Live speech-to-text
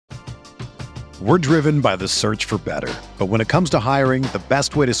We're driven by the search for better. But when it comes to hiring, the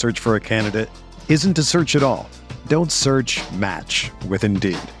best way to search for a candidate isn't to search at all. Don't search, match with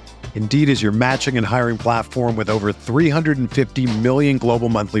Indeed. Indeed is your matching and hiring platform with over 350 million global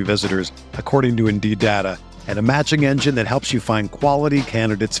monthly visitors, according to Indeed data, and a matching engine that helps you find quality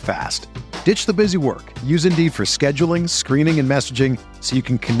candidates fast. Ditch the busy work. Use Indeed for scheduling, screening, and messaging so you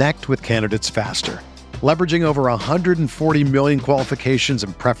can connect with candidates faster. Leveraging over 140 million qualifications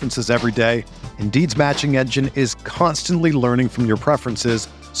and preferences every day, Indeed's matching engine is constantly learning from your preferences,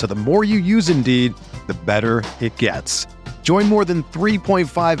 so the more you use Indeed, the better it gets. Join more than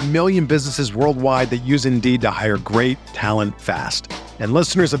 3.5 million businesses worldwide that use Indeed to hire great talent fast. And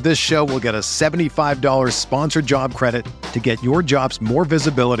listeners of this show will get a $75 sponsored job credit to get your jobs more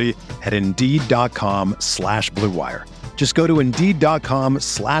visibility at Indeed.com/Blue Wire. Just go to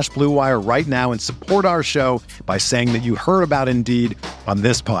Indeed.com/Blue Wire right now and support our show by saying that you heard about Indeed on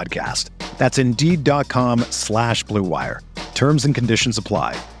this podcast. That's Indeed.com/Blue Wire. Terms and conditions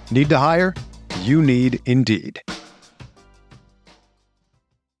apply. Need to hire? You need Indeed.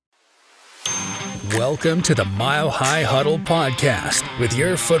 Welcome to the Mile High Huddle podcast with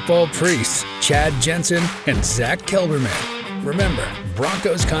your football priests, Chad Jensen and Zach Kelberman. Remember,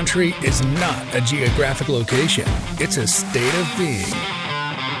 Broncos country is not a geographic location. It's a state of being.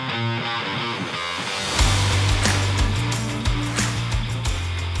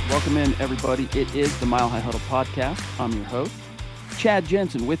 Welcome in, everybody. It is the Mile High Huddle podcast. I'm your host, Chad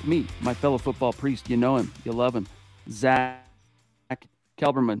Jensen. With me, my fellow football priest. You know him. You love him. Zach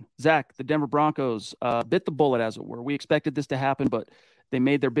Kelberman. Zach, the Denver Broncos bit the bullet, as it were. We expected this to happen, but they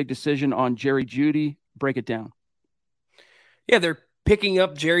made their big decision on Jerry Jeudy. Break it down. Yeah, they're picking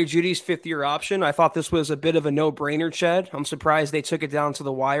up Jerry Jeudy's fifth-year option. I thought this was a bit of a no-brainer, Chad. I'm surprised they took it down to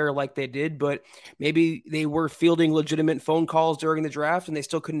the wire like they did, but maybe they were fielding legitimate phone calls during the draft and they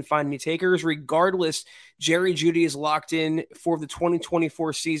still couldn't find any takers. Regardless, Jerry Jeudy is locked in for the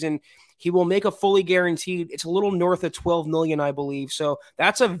 2024 season. He will make a fully guaranteed. It's a little north of $12 million, I believe. So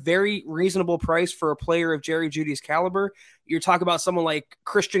that's a very reasonable price for a player of Jerry Jeudy's caliber. You're talking about someone like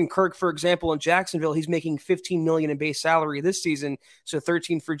Christian Kirk, for example, in Jacksonville. He's making $15 million in base salary this season. So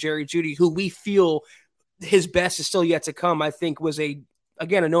 13 for Jerry Jeudy, who we feel his best is still yet to come. I think was a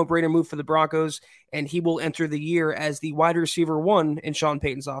no-brainer move for the Broncos, and he will enter the year as the wide receiver one in Sean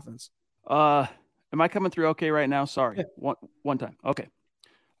Payton's offense. Am I coming through okay right now? Sorry. Yeah. One time. Okay.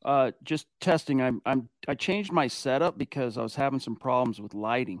 Just testing. I changed my setup because I was having some problems with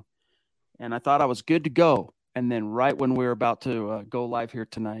lighting, and I thought I was good to go. And then right when we were about to go live here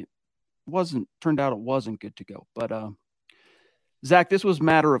tonight, turned out it wasn't good to go. But Zach, this was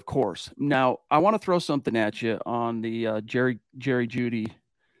matter of course. Now I want to throw something at you on the Jerry Jeudy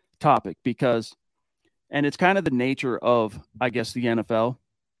topic and it's kind of the nature of, I guess, the NFL.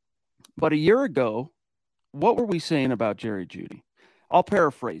 But a year ago, what were we saying about Jerry Jeudy? I'll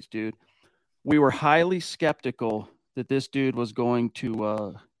paraphrase, dude. We were highly skeptical that this dude was going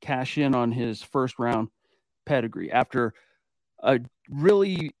to cash in on his first round pedigree after a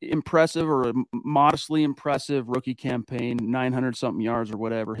really impressive or a modestly impressive rookie campaign, 900 something yards or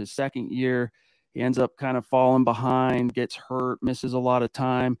whatever. His second year, he ends up kind of falling behind, gets hurt, misses a lot of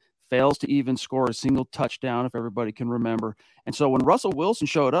time, fails to even score a single touchdown, if everybody can remember. And so when Russell Wilson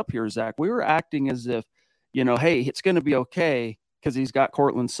showed up here, Zach, we were acting as if, hey, it's going to be okay, because he's got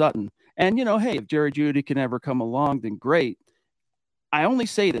Cortland Sutton. And, hey, if Jerry Jeudy can ever come along, then great. I only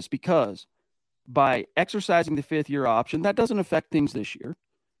say this because by exercising the fifth-year option, that doesn't affect things this year.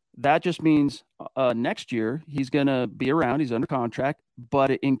 That just means next year he's going to be around. He's under contract, but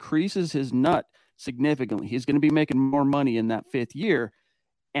it increases his nut significantly. He's going to be making more money in that fifth year.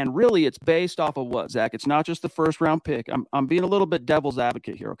 And really, it's based off of what, Zach? It's not just the first-round pick. I'm being a little bit devil's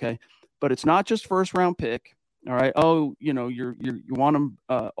advocate here, okay? But it's not just first-round pick. All right. Oh, you want them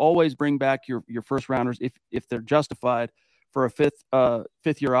always bring back your first rounders if they're justified for a fifth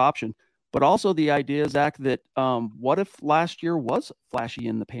year option. But also the idea, Zach, that what if last year was flashy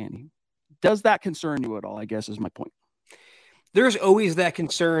in the panty? Does that concern you at all? I guess is my point. There's always that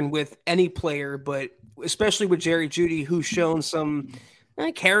concern with any player, but especially with Jerry Jeudy, who's shown some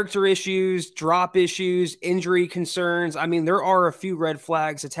character issues, drop issues, injury concerns. I mean, there are a few red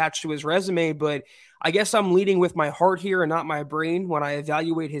flags attached to his resume, but I guess I'm leading with my heart here and not my brain when I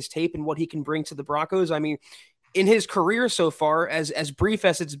evaluate his tape and what he can bring to the Broncos. I mean, in his career so far, as brief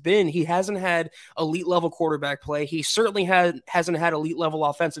as it's been, he hasn't had elite level quarterback play. He certainly hasn't had elite level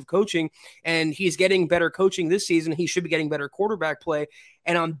offensive coaching, and he's getting better coaching this season. He should be getting better quarterback play.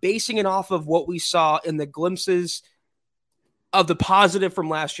 And I'm basing it off of what we saw in the glimpses of the positive from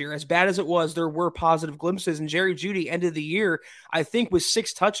last year. As bad as it was, there were positive glimpses. And Jerry Jeudy ended the year, I think, with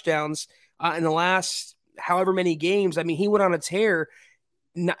 6 touchdowns. in the last however many games. I mean, he went on a tear.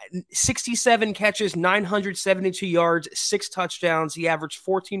 67 catches, 972 yards, 6 touchdowns. He averaged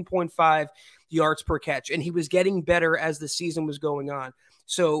 14.5 yards per catch, and he was getting better as the season was going on.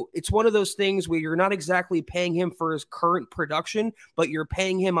 So it's one of those things where you're not exactly paying him for his current production, but you're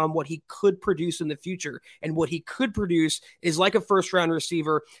paying him on what he could produce in the future. And what he could produce is like a first-round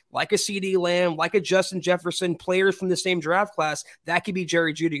receiver, like a CD Lamb, like a Justin Jefferson, players from the same draft class. That could be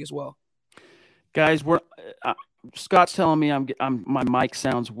Jerry Jeudy as well. Guys, Scott's telling me my mic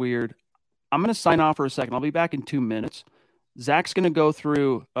sounds weird. I'm going to sign off for a second. I'll be back in 2 minutes. Zach's going to go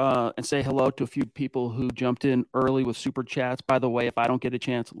through and say hello to a few people who jumped in early with super chats. By the way, if I don't get a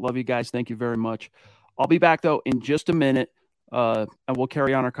chance, love you guys. Thank you very much. I'll be back, though, in just a minute, and we'll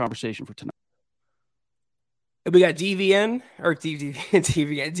carry on our conversation for tonight. We got DVA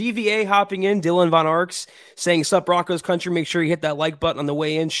hopping in. Dylan Von Arks saying, "Sup Broncos country, make sure you hit that like button on the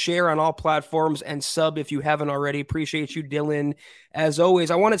way in, share on all platforms, and sub if you haven't already." Appreciate you, Dylan. As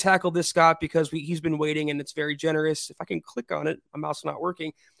always, I want to tackle this, Scott, because he's been waiting, and it's very generous. If I can click on it, my mouse is not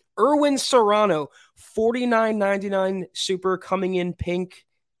working. Erwin Serrano, $49.99 super coming in pink.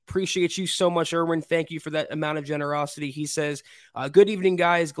 Appreciate you so much, Erwin. Thank you for that amount of generosity. He says, "Good evening,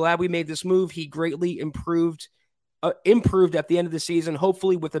 guys. Glad we made this move. He greatly improved at the end of the season.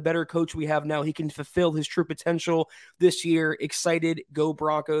 Hopefully with the better coach we have now, he can fulfill his true potential this year. Excited. Go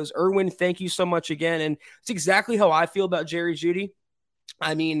Broncos." Erwin, thank you so much again. And it's exactly how I feel about Jerry Jeudy.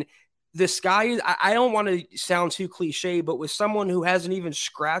 I mean, the sky is, I don't want to sound too cliche, but with someone who hasn't even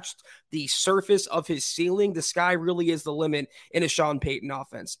scratched the surface of his ceiling, the sky really is the limit in a Sean Payton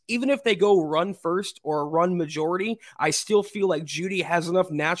offense. Even if they go run first or run majority, I still feel like Jeudy has enough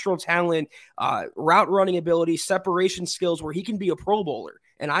natural talent, route running ability, separation skills where he can be a Pro Bowler.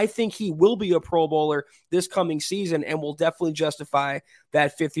 And I think he will be a Pro Bowler this coming season and will definitely justify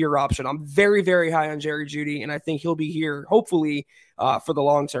that fifth-year option. I'm very, very high on Jerry Jeudy, and I think he'll be here, hopefully, for the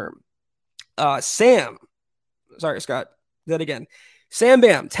long term. Sam, sorry, Scott, that again. Sam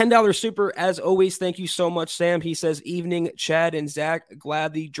Bam, $10 super. As always, thank you so much, Sam. He says, "Evening, Chad and Zach.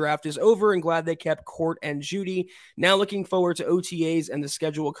 Glad the draft is over and glad they kept Court and Jeudy. Now looking forward to OTAs and the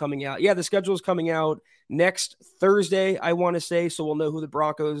schedule coming out." Yeah, the schedule is coming out next Thursday, I want to say, so we'll know who the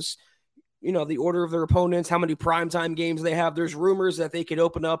Broncos, the order of their opponents, how many primetime games they have. There's rumors that they could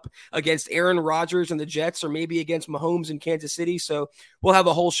open up against Aaron Rodgers and the Jets or maybe against Mahomes in Kansas City. So we'll have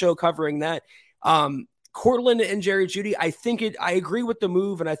a whole show covering that. Cortland and Jerry Jeudy, I agree with the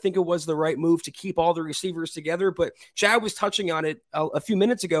move, and I think it was the right move to keep all the receivers together. But Chad was touching on it a few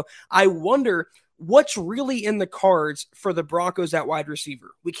minutes ago. I wonder what's really in the cards for the Broncos at wide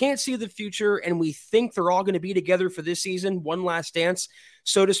receiver. We can't see the future, and we think they're all going to be together for this season, one last dance,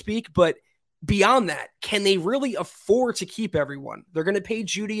 so to speak. But beyond that, can they really afford to keep everyone? They're going to pay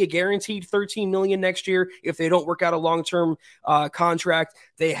Jeudy a guaranteed $13 million next year if they don't work out a long-term contract.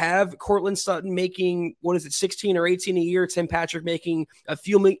 They have Cortland Sutton making, 16 or 18 a year. Tim Patrick making a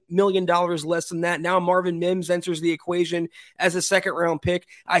few $1 million less than that. Now Marvin Mims enters the equation as a second-round pick.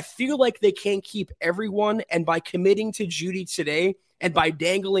 I feel like they can't keep everyone, and by committing to Jeudy today and by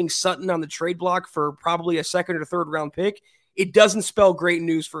dangling Sutton on the trade block for probably a second or third-round pick, it doesn't spell great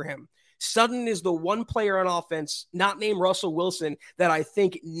news for him. Sutton is the one player on offense, not named Russell Wilson, that I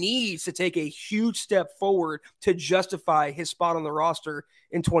think needs to take a huge step forward to justify his spot on the roster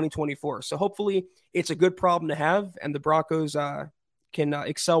in 2024. So hopefully it's a good problem to have, and the Broncos can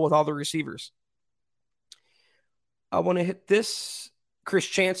excel with all the receivers. I want to hit this. Chris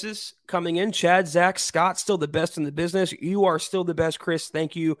Chances coming in. Chad, Zach, Scott, still the best in the business. You are still the best, Chris.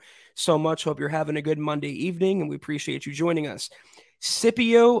 Thank you so much. Hope you're having a good Monday evening, and we appreciate you joining us.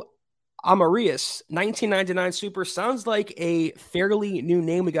 Scipio Amarius, $19.99 super. Sounds like a fairly new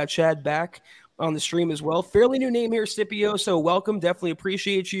name. We got Chad back on the stream as well. Fairly new name here, Scipio, so welcome. Definitely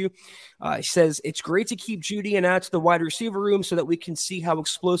appreciate you. He says, "It's great to keep Jeudy and add to the wide receiver room so that we can see how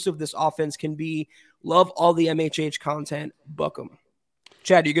explosive this offense can be. Love all the MHH content. Book 'em."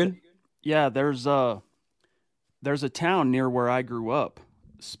 Chad, you good? Yeah, there's a town near where I grew up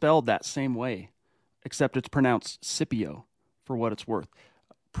spelled that same way, except it's pronounced Scipio, for what it's worth.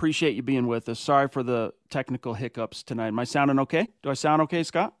 Appreciate you being with us. Sorry for the technical hiccups tonight. Am I sounding okay? Do I sound okay,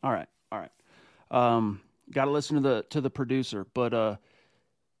 Scott? All right. Got to listen to the producer, but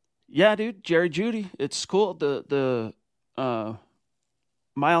yeah, dude, Jerry Jeudy, it's cool. The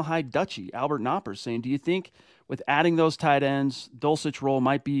Mile High Dutchie, Albert Knopper, saying, "Do you think with adding those tight ends, Dulcich's role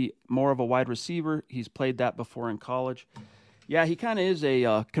might be more of a wide receiver? He's played that before in college." Yeah, he kind of is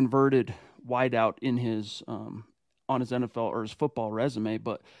a converted wideout in his on his NFL or his football resume,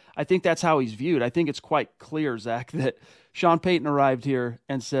 but I think that's how he's viewed. I think it's quite clear, Zach, that Sean Payton arrived here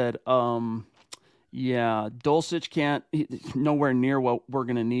and said, yeah, Dulcich nowhere near what we're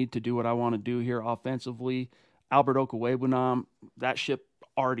going to need to do what I want to do here offensively. Albert Okwuegbunam, that ship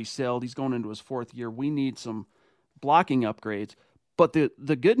already sailed. He's going into his 4th year. We need some blocking upgrades. But the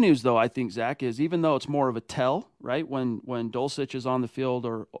good news, though, I think, Zach, is even though it's more of a tell, right, when Dulcich is on the field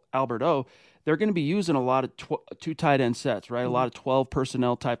or Albert O, they're going to be using a lot of 2 tight end sets, right, a lot of 12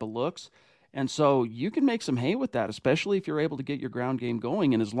 personnel type of looks. And so you can make some hay with that, especially if you're able to get your ground game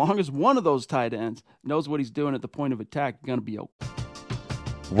going. And as long as one of those tight ends knows what he's doing at the point of attack, you're going to be okay.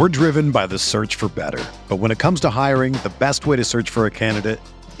 We're driven by the search for better. But when it comes to hiring, the best way to search for a candidate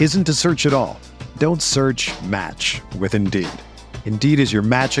isn't to search at all. Don't search, match with Indeed. Indeed is your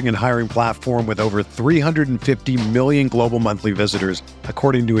matching and hiring platform with over 350 million global monthly visitors,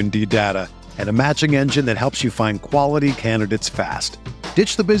 according to Indeed data, and a matching engine that helps you find quality candidates fast.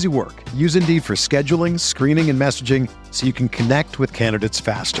 Ditch the busy work. Use Indeed for scheduling, screening, and messaging so you can connect with candidates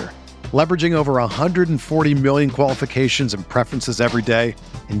faster. Leveraging over 140 million qualifications and preferences every day,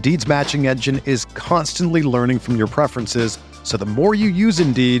 Indeed's matching engine is constantly learning from your preferences, so the more you use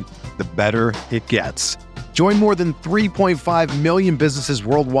Indeed, the better it gets. Join more than 3.5 million businesses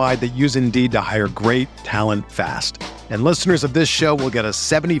worldwide that use Indeed to hire great talent fast. And listeners of this show will get a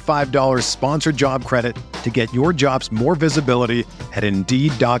 $75 sponsored job credit to get your jobs more visibility at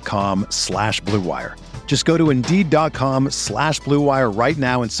Indeed.com/Blue Wire. Just go to Indeed.com/Blue Wire right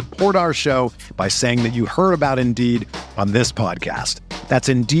now and support our show by saying that you heard about Indeed on this podcast. That's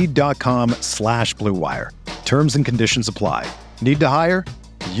Indeed.com/Blue Wire. Terms and conditions apply. Need to hire?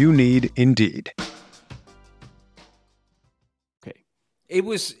 You need Indeed. It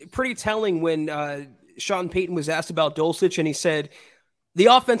was pretty telling when Sean Payton was asked about Dulcich, and he said the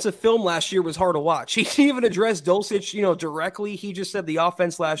offensive film last year was hard to watch. He didn't even address Dulcich, directly. He just said the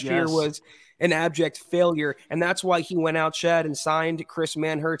offense last year was an abject failure, and that's why he went out, Chad, and signed Chris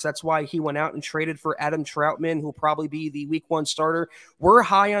Manhertz. That's why he went out and traded for Adam Troutman, who'll probably be the Week 1 starter. We're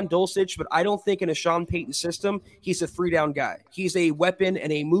high on Dulcich, but I don't think in a Sean Payton system he's a 3-down guy. He's a weapon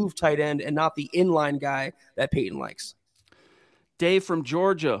and a move tight end and not the inline guy that Payton likes. Dave from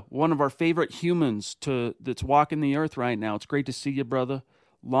Georgia, one of our favorite humans that's walking the earth right now. It's great to see you, brother.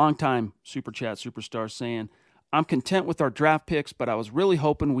 Long-time Super Chat superstar saying, I'm content with our draft picks, but I was really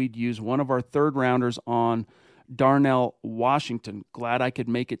hoping we'd use one of our 3rd-rounders on Darnell Washington. Glad I could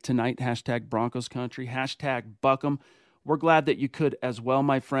make it tonight. Hashtag Broncos country. Hashtag Buckham. We're glad that you could as well,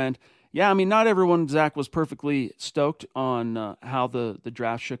 my friend. Yeah, I mean, not everyone, Zach, was perfectly stoked on how the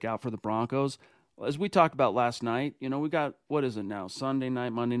draft shook out for the Broncos. As we talked about last night, we got, what is it now, Sunday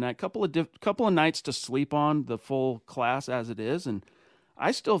night, Monday night, couple of nights to sleep on the full class as it is, and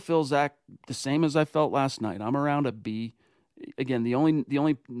I still feel, Zach, the same as I felt last night. I'm around a B. Again, the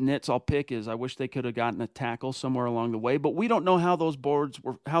only nits I'll pick is I wish they could have gotten a tackle somewhere along the way, but we don't know how the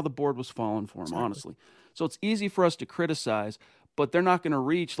board was falling for them, honestly. So it's easy for us to criticize, but they're not going to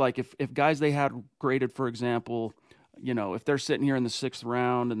reach, like if guys they had graded, for example, if they're sitting here in the 6th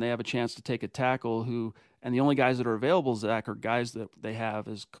round and they have a chance to take a tackle and the only guys that are available, Zach, are guys that they have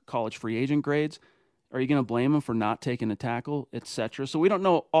as college free agent grades, are you going to blame them for not taking a tackle, et cetera? So we don't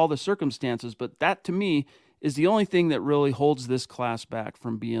know all the circumstances, but that to me is the only thing that really holds this class back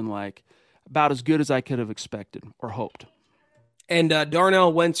from being like about as good as I could have expected or hoped. And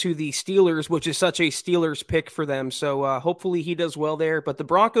Darnell went to the Steelers, which is such a Steelers pick for them. So hopefully he does well there. But the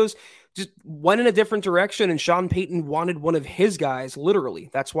Broncos just went in a different direction, and Sean Payton wanted one of his guys, literally.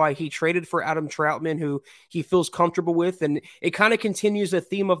 That's why he traded for Adam Troutman, who he feels comfortable with. And it kind of continues the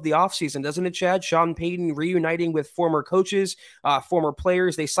theme of the offseason, doesn't it, Chad? Sean Payton reuniting with former coaches, former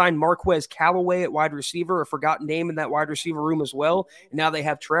players. They signed Marquez Callaway at wide receiver, a forgotten name in that wide receiver room as well. And now they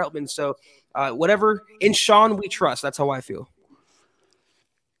have Troutman. So whatever. In Sean, we trust. That's how I feel.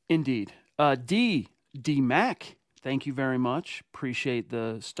 Indeed. D Mac, thank you very much. Appreciate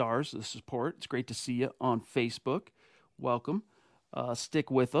the stars, the support. It's great to see you on Facebook. Welcome.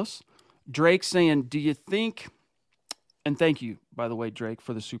 Stick with us. Drake saying, do you think, and thank you, by the way, Drake,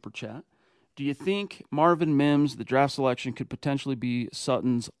 for the super chat. Do you think Marvin Mims, the draft selection, could potentially be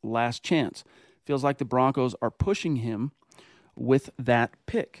Sutton's last chance? Feels like the Broncos are pushing him with that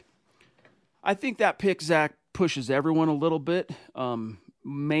pick. I think that pick, Zach, pushes everyone a little bit.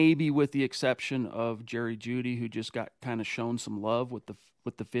 Maybe with the exception of Jerry Jeudy, who just got kind of shown some love with the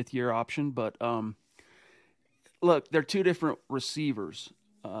 5th-year option. But look, they're 2 different receivers.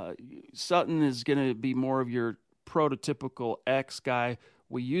 Sutton is going to be more of your prototypical X guy.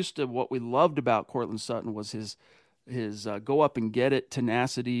 What we loved about Courtland Sutton was his go up and get it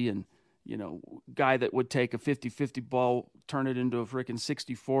tenacity and guy that would take a 50-50 ball, turn it into a freaking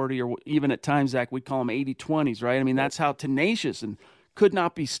 60-40, or even at times, Zach, we'd call him 80-20s, right? I mean, that's how tenacious and could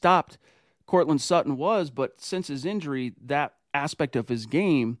not be stopped Cortland Sutton was. But since his injury, that aspect of his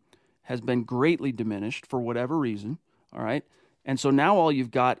game has been greatly diminished for whatever reason, all right? And so now all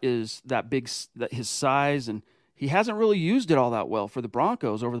you've got is his size, and he hasn't really used it all that well for the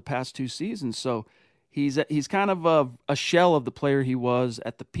Broncos over the past 2 seasons. So he's kind of a shell of the player he was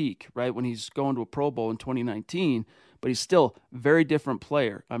at the peak, right, when he's going to a Pro Bowl in 2019, but he's still a very different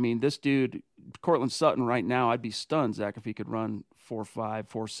player. I mean, this dude, Cortland Sutton right now, I'd be stunned, Zach, if he could run 4.5,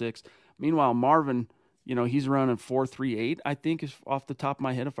 4.6. Meanwhile, Marvin, he's running 4.38, I think, is off the top of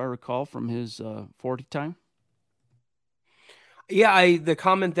my head, if I recall, from his 40 time. Yeah, the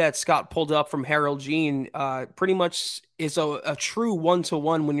comment that Scott pulled up from Harold Jean pretty much is a true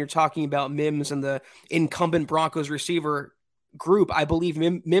one-to-one when you're talking about Mims and the incumbent Broncos receiver group. I believe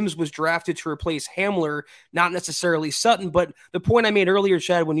Mims was drafted to replace Hamler, not necessarily Sutton. But the point I made earlier,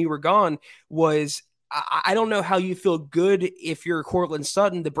 Chad, when you were gone, was I don't know how you feel good if you're Cortland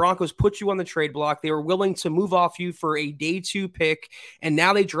Sutton. The Broncos put you on the trade block. They were willing to move off you for a day 2 pick, and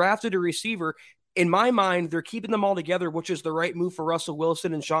now they drafted a receiver. In my mind, they're keeping them all together, which is the right move for Russell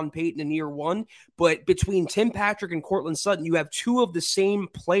Wilson and Sean Payton in year 1. But between Tim Patrick and Cortland Sutton, you have 2 of the same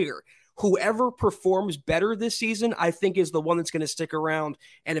player. Whoever performs better this season, I think, is the one that's going to stick around.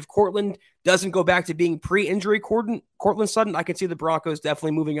 And if Cortland doesn't go back to being pre-injury Cortland Sutton, I can see the Broncos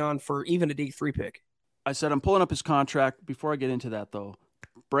definitely moving on for even a day 3 pick. I said I'm pulling up his contract. Before I get into that, though,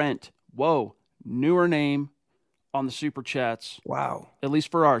 Brent, newer name on the Super Chats. Wow. At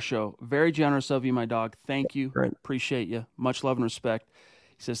least for our show. Very generous of you, my dog. Thank you. Brent. Appreciate you. Much love and respect.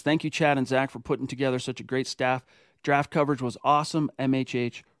 He says, thank you, Chad and Zach, for putting together such a great staff. Draft coverage was awesome.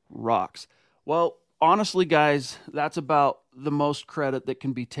 MHH rocks. Well, honestly, guys, that's about the most credit that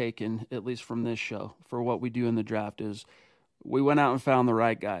can be taken, at least from this show, for what we do in the draft is we went out and found the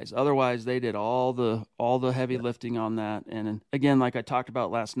right guys. Otherwise, they did all the heavy lifting on that. And again, like I talked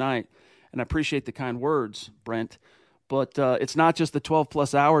about last night, and I appreciate the kind words, Brent, but it's not just the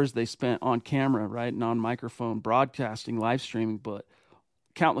 12-plus hours they spent on camera, right, and on microphone, broadcasting, live streaming, but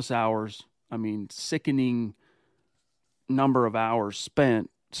countless hours, sickening number of hours spent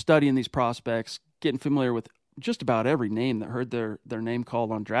studying these prospects, getting familiar with just about every name that heard their name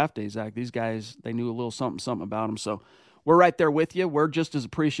called on draft day, Zach. These guys, they knew a little something about them. So we're right there with you. We're just as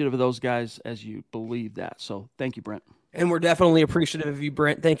appreciative of those guys as you believe that. So thank you, Brent. And we're definitely appreciative of you,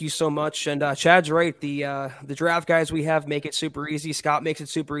 Brent. Thank you so much. And Chad's right. The draft guys we have make it super easy. Scott makes it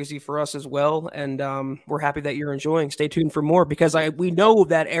super easy for us as well. And we're happy that you're enjoying. Stay tuned for more because we know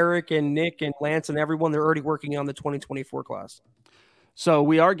that Eric and Nick and Lance and everyone, they're already working on the 2024 class. So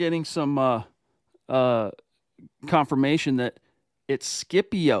we are getting some confirmation that it's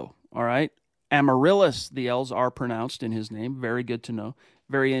Scipio, all right? Amaryllis, the L's are pronounced in his name. Very good to know.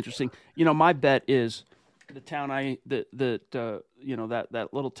 Very interesting. My bet is the town that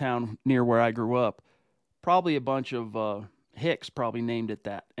little town near where I grew up, probably a bunch of Hicks probably named it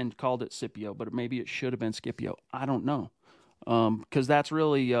that and called it Scipio, but maybe it should have been Scipio. I don't know. Because that's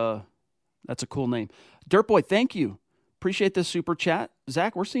really that's a cool name. Dirtboy, thank you. Appreciate this super chat.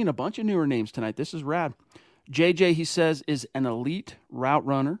 Zach, we're seeing a bunch of newer names tonight. This is rad. JJ, he says, is an elite route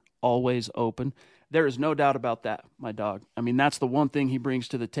runner, always open. There is no doubt about that, my dog. That's the one thing he brings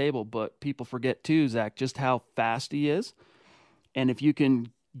to the table, but people forget too, Zach, just how fast he is. And if you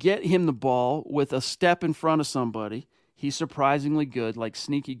can get him the ball with a step in front of somebody, he's surprisingly good, like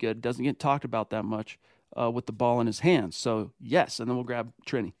sneaky good. Doesn't get talked about that much with the ball in his hands. So, yes, and then we'll grab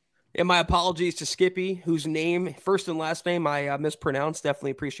Trini. And my apologies to Skippy, whose name, first and last name, I mispronounced.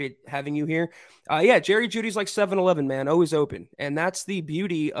 Definitely appreciate having you here. Jerry Jeudy's like 7-Eleven, man, always open. And that's the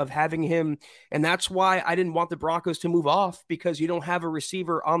beauty of having him. And that's why I didn't want the Broncos to move off, because you don't have a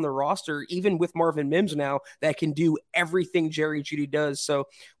receiver on the roster, even with Marvin Mims now, that can do everything Jerry Jeudy does. So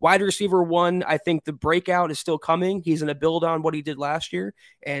wide receiver 1, I think the breakout is still coming. He's going to build on what he did last year,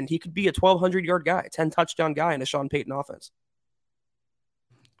 and he could be a 1,200-yard guy, 10-touchdown guy in a Sean Payton offense.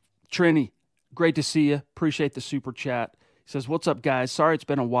 Trini, great to see you. Appreciate the super chat. He says, what's up, guys? Sorry it's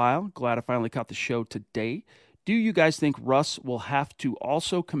been a while. Glad I finally caught the show today. Do you guys think Russ will have to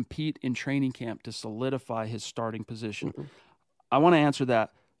also compete in training camp to solidify his starting position? Mm-hmm. I want to answer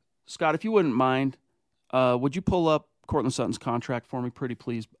that. Scott, if you wouldn't mind, would you pull up Cortland Sutton's contract for me, pretty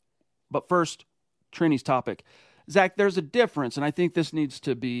please? But first, Trini's topic. Zach, there's a difference, and I think this needs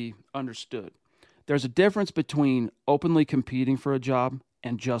to be understood. There's a difference between openly competing for a job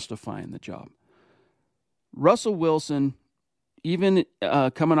and justifying the job. Russell Wilson, even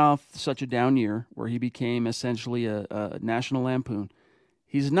coming off such a down year where he became essentially a National Lampoon,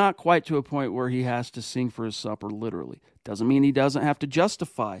 He's not quite to a point where he has to sing for his supper, literally. Doesn't mean he doesn't have to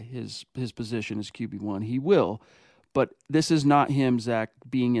justify his position as QB1. He will. But this is not him, Zach,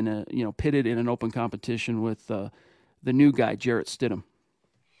 being pitted in an open competition with the new guy, Jarrett Stidham.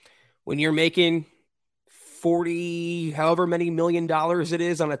 When you're making 40, however many $million it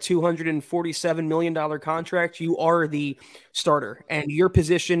is on a $247 million contract, you are the starter, and your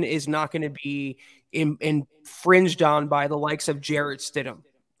position is not going to be infringed on by the likes of Jarrett Stidham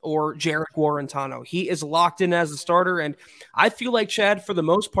or Jarek Guarantano. He is locked in as the starter, and I feel like, Chad, for the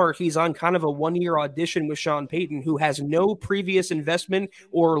most part, he's on kind of a one-year audition with Sean Payton, who has no previous investment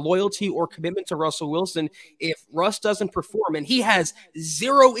or loyalty or commitment to Russell Wilson. If Russ doesn't perform, and he has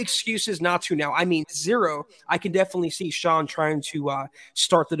zero excuses not to now, I mean zero, I can definitely see Sean trying to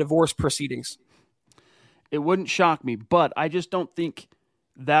start the divorce proceedings. It wouldn't shock me, but I just don't think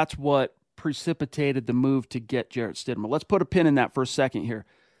that's what precipitated the move to get Jarrett Stidham. Let's put a pin in that for a second here.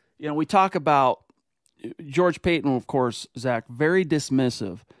 We talk about George Payton, of course, Zach, very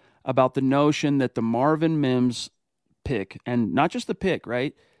dismissive about the notion that the Marvin Mims pick, and not just the pick,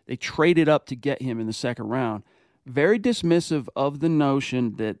 right? They traded up to get him in the second round. Very dismissive of the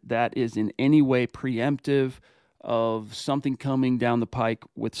notion that that is in any way preemptive of something coming down the pike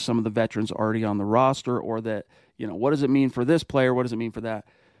with some of the veterans already on the roster, or that, what does it mean for this player? What does it mean for that?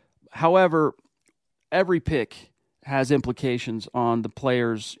 However, every pick has implications on the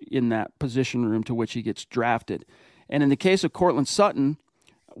players in that position room to which he gets drafted. And in the case of Courtland Sutton,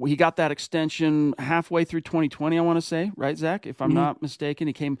 he got that extension halfway through 2020, I want to say, right, Zach? If I'm not mistaken,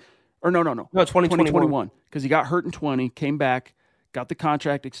 he came, or no, 2021, because he got hurt in 20, came back, got the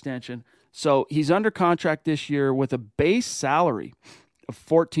contract extension. So he's under contract this year with a base salary of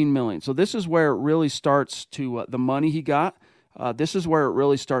 $14 million. So this is where it really starts to, the money he got, this is where it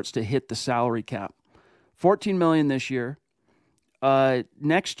really starts to hit the salary cap. $14 million this year.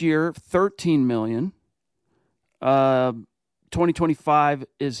 Next year, $13 million. 2025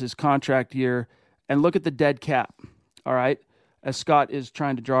 is his contract year. And look at the dead cap, all right, as Scott is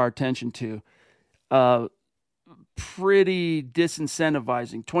trying to draw our attention to. Pretty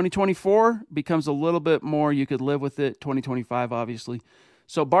disincentivizing. 2024 becomes a little bit more, you could live with it. 2025, obviously.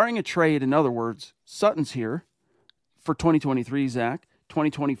 So barring a trade, in other words, Sutton's here for 2023, Zach.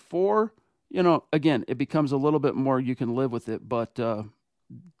 2024, again, it becomes a little bit more, you can live with it, but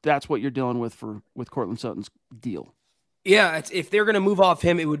that's what you're dealing with with Courtland Sutton's deal. Yeah, if they're going to move off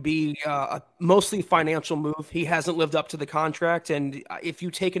him, it would be a mostly financial move. He hasn't lived up to the contract, and if you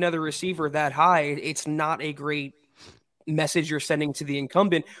take another receiver that high, it's not a great message you're sending to the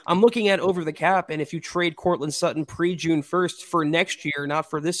incumbent. I'm looking at over the cap, and if you trade Courtland Sutton pre-June 1st for next year, not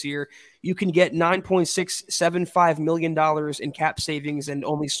for this year, you can get $9.675 million in cap savings and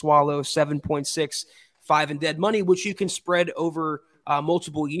only swallow $7.65 in dead money, which you can spread over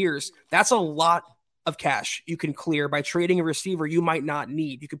multiple years. That's a lot of cash you can clear by trading a receiver you might not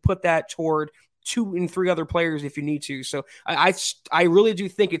need. You could put that toward 2 and 3 other players if you need to. So I really do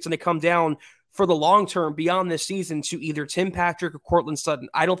think it's going to come down for the long term beyond this season to either Tim Patrick or Courtland Sutton.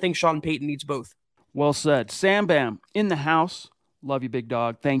 I don't think Sean Payton needs both. Well said. Sam Bam in the house. Love you, big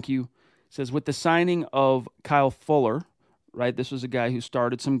dog. Thank you. Says with the signing of Kyle Fuller, right? This was a guy who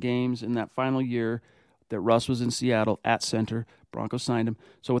started some games in that final year that Russ was in Seattle at center. Broncos signed him.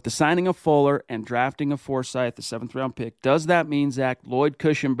 So with the signing of Fuller and drafting of Forsythe, the 7th round pick, does that mean, Zach, Lloyd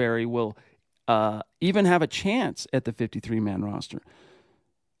Cushenberry will even have a chance at the 53-man roster?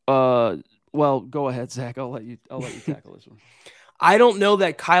 Well, go ahead, Zach. I'll let you tackle this one. I don't know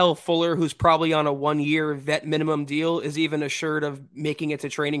that Kyle Fuller, who's probably on a 1-year vet minimum deal, is even assured of making it to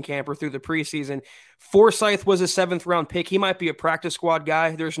training camp or through the preseason. Forsythe was a 7th round pick. He might be a practice squad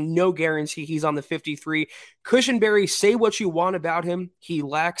guy. There's no guarantee he's on the 53. Cushenberry, say what you want about him. He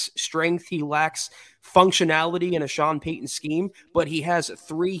lacks strength. He lacks functionality in a Sean Payton scheme, but he has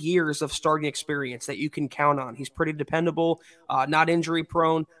 3 years of starting experience that you can count on. He's pretty dependable, not injury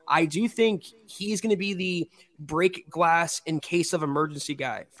prone. I do think he's going to be the break glass in case of emergency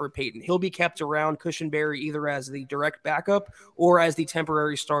guy for Payton. He'll be kept around Cushenberry either as the direct backup or as the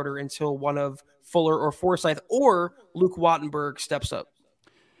temporary starter until one of Fuller or Forsythe or Luke Wattenberg steps up.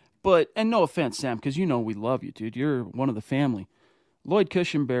 But, and no offense, Sam, because we love you, dude. You're one of the family. Lloyd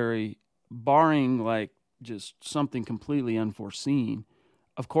Cushenberry, barring like just something completely unforeseen,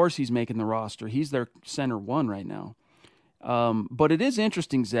 of course he's making the roster. He's their center 1 right now. But it is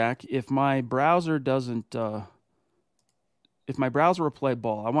interesting, Zach, if my browser will play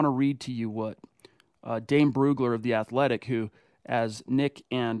ball, I want to read to you what Dame Brugler of The Athletic, who, as Nick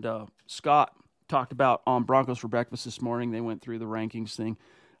and Scott talked about on Broncos for Breakfast this morning, they went through the rankings thing.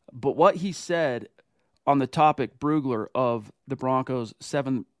 But what he said on the topic, Brugler of the Broncos,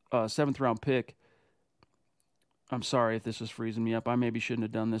 seventh round pick. I'm sorry if this is freezing me up. I maybe shouldn't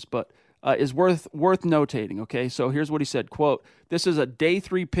have done this, but is worth notating. Okay, so here's what he said. Quote, "This is a day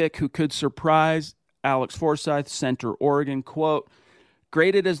 3 pick who could surprise Alex Forsyth, center, Oregon." Quote,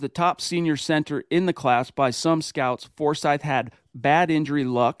 "Graded as the top senior center in the class by some scouts, Forsyth had bad injury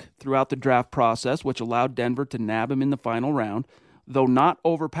luck throughout the draft process, which allowed Denver to nab him in the final round. Though not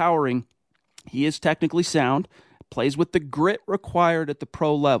overpowering, he is technically sound, plays with the grit required at the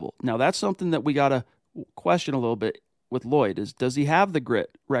pro level." Now, that's something that we got to question a little bit with Lloyd, is does he have the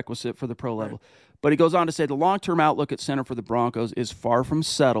grit requisite for the pro level? Right. But he goes on to say the long-term outlook at center for the Broncos is far from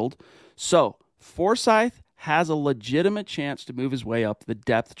settled. So Forsyth has a legitimate chance to move his way up the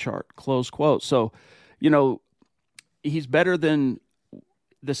depth chart, close quote. So, he's better than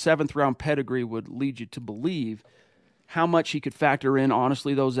the 7th round pedigree would lead you to believe. How much he could factor in,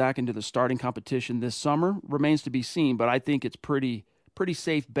 honestly, though, Zach, into the starting competition this summer remains to be seen, but I think it's pretty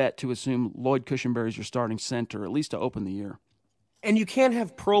safe bet to assume Lloyd Cushenberry is your starting center, at least to open the year. And you can't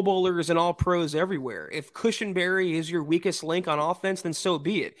have Pro Bowlers and all pros everywhere. If Cushenberry is your weakest link on offense, then so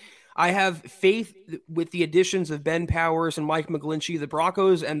be it. I have faith with the additions of Ben Powers and Mike McGlinchey, the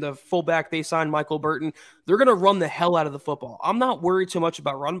Broncos, and the fullback they signed, Michael Burton. They're going to run the hell out of the football. I'm not worried too much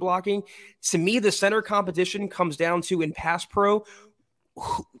about run blocking. To me, the center competition comes down to, in pass pro,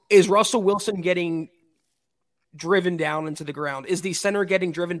 is Russell Wilson getting driven down into the ground? Is the center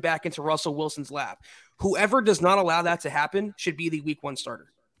getting driven back into Russell Wilson's lap? Whoever does not allow that to happen should be the week 1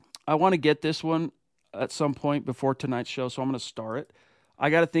 starter. I want to get this one at some point before tonight's show, so I'm going to start it. I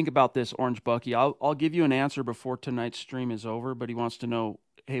got to think about this, Orange Bucky. I'll give you an answer before tonight's stream is over, but he wants to know,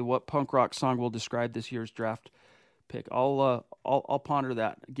 hey, what punk rock song will describe this year's draft pick? I'll ponder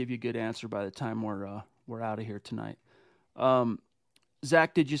that. Give you a good answer by the time we're out of here tonight.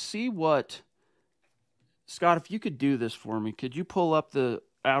 Zach, did you see what Scott? If you could do this for me, could you pull up the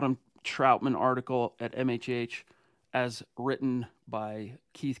Adam Troutman article at MHH as written by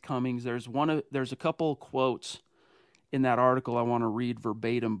Keith Cummings? There's a couple quotes in that article I want to read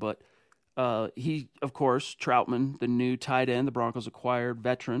verbatim, but he, of course, Troutman, the new tight end the Broncos acquired,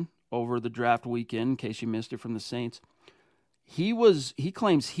 veteran over the draft weekend, in case you missed it from the Saints. He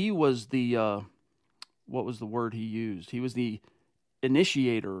claims he was the, what was the word he used? He was the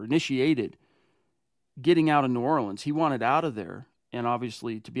initiated getting out of New Orleans. He wanted out of there, and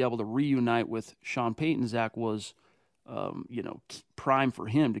obviously to be able to reunite with Sean Payton, Zach, was, prime for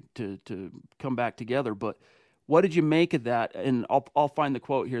him to come back together. But what did you make of that? And I'll find the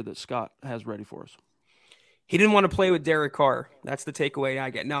quote here that Scott has ready for us. He didn't want to play with Derek Carr. That's the takeaway I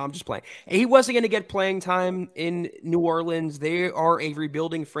get. No, I'm just playing. He wasn't going to get playing time in New Orleans. They are a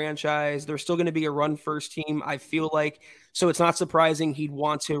rebuilding franchise. They're still going to be a run-first team, I feel like. So it's not surprising he'd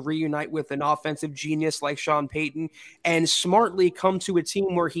want to reunite with an offensive genius like Sean Payton and smartly come to a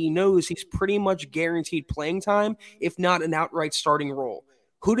team where he knows he's pretty much guaranteed playing time, if not an outright starting role.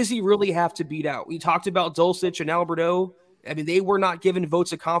 Who does he really have to beat out? We talked about Dulcich and Alberto. I mean, they were not given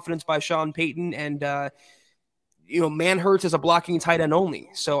votes of confidence by Sean Payton, and Manhurts is a blocking tight end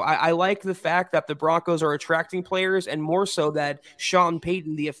only. So I like the fact that the Broncos are attracting players, and more so that Sean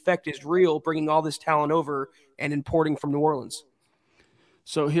Payton, the effect is real, bringing all this talent over and importing from New Orleans.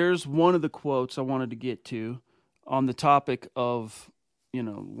 So here's one of the quotes I wanted to get to on the topic of,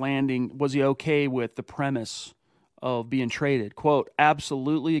 landing. Was he okay with the premise of being traded? Quote,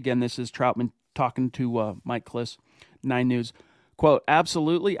 absolutely. Again, this is Troutman talking to Mike Kliss, 9 News. Quote,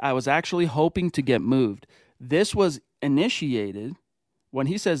 absolutely. I was actually hoping to get moved. This was initiated. When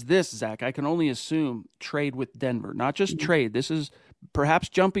he says this, Zach, I can only assume trade with Denver, not just trade. This is perhaps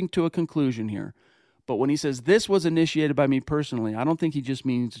jumping to a conclusion here. But when he says this was initiated by me personally, I don't think he just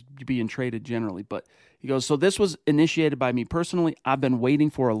means being traded generally. But he goes, so this was initiated by me personally. I've been waiting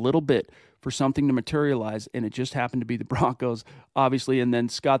for a little bit for something to materialize, and it just happened to be the Broncos, obviously. And then,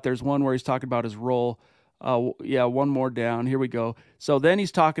 Scott, there's one where he's talking about his role. One more down. Here we go. So then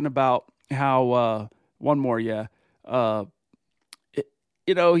he's talking about how one more, he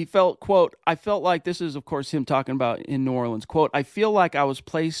felt, quote, I felt like, this is, of course, him talking about in New Orleans, quote, I feel like I was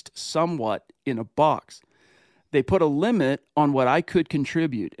placed somewhat in a box. They put a limit on what I could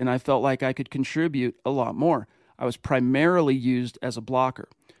contribute, and I felt like I could contribute a lot more. I was primarily used as a blocker.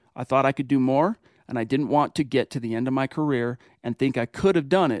 I thought I could do more, and I didn't want to get to the end of my career and think I could have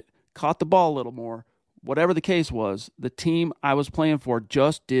done it, caught the ball a little more. Whatever the case was, the team I was playing for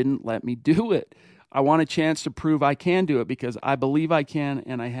just didn't let me do it. I want a chance to prove I can do it because I believe I can,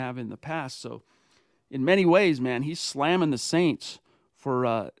 and I have in the past. So in many ways, man, he's slamming the Saints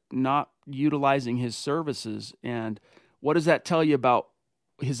for not utilizing his services. And what does that tell you about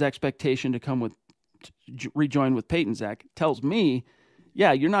his expectation to come with rejoin with Peyton, Zach, tells me,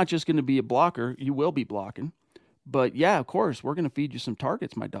 yeah, you're not just going to be a blocker. You will be blocking. But, yeah, of course, we're going to feed you some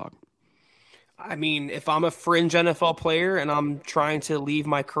targets, my dog. I mean, if I'm a fringe NFL player and I'm trying to leave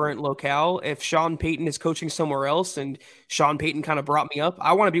my current locale, if Sean Payton is coaching somewhere else and Sean Payton kind of brought me up,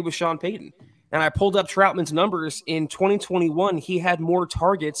 I want to be with Sean Payton. And I pulled up Troutman's numbers. In 2021, he had more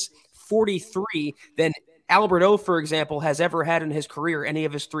targets, 43, than Albert O, for example, has ever had in his career, any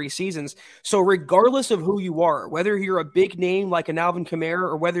of his 3 seasons. So regardless of who you are, whether you're a big name like an Alvin Kamara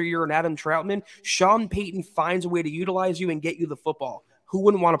or whether you're an Adam Troutman, Sean Payton finds a way to utilize you and get you the football. Who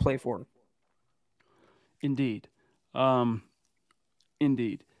wouldn't want to play for him? Indeed.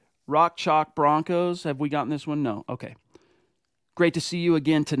 Indeed. Rock Chalk Broncos. Have we gotten this one? No. Okay. Great to see you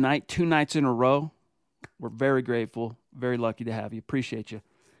again tonight, 2 nights in a row. We're very grateful, very lucky to have you. Appreciate you.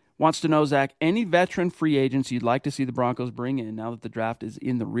 Wants to know, Zach, any veteran free agents you'd like to see the Broncos bring in now that the draft is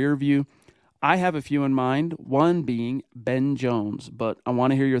in the rear view? I have a few in mind, one being Ben Jones, but I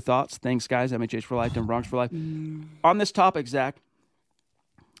want to hear your thoughts. Thanks, guys. MHH for life and Bronx for life. On this topic, Zach,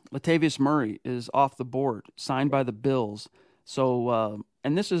 Latavius Murray is off the board, signed by the Bills. So,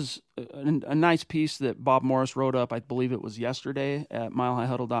 and this is a nice piece that Bob Morris wrote up, I believe it was yesterday at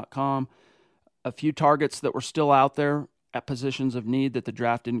milehighhuddle.com. A few targets that were still out there at positions of need that the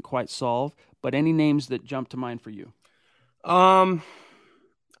draft didn't quite solve. But any names that jump to mind for you? I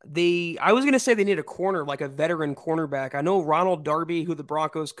was going to say they need a corner, like a veteran cornerback. I know Ronald Darby, who the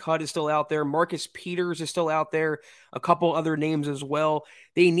Broncos cut, is still out there. Marcus Peters is still out there. A couple other names as well.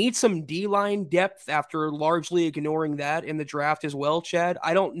 They need some D-line depth after largely ignoring that in the draft as well, Chad.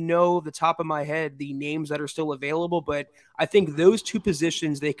 I don't know the top of my head the names that are still available, but I think those 2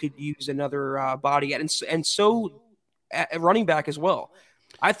 positions they could use another body at. And so at running back as well.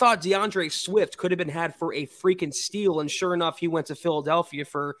 I thought DeAndre Swift could have been had for a freaking steal, and sure enough, he went to Philadelphia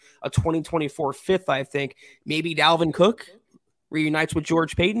for a 2024 fifth, I think. Maybe Dalvin Cook reunites with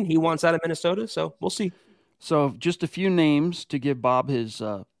George Payton. He wants out of Minnesota, so we'll see. So just a few names to give Bob his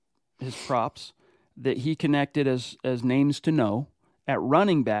props that he connected as names to know. At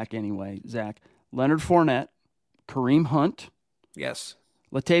running back anyway, Zach, Leonard Fournette, Kareem Hunt. Yes.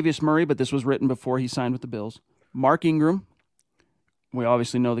 Latavius Murray, but this was written before he signed with the Bills. Mark Ingram. We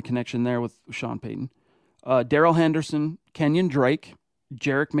obviously know the connection there with Sean Payton. Darrell Henderson, Kenyon Drake,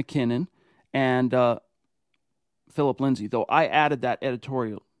 Jerick McKinnon, and Philip Lindsay. Though I added that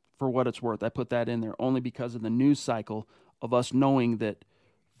editorial for what it's worth. I put that in there only because of the news cycle of us knowing that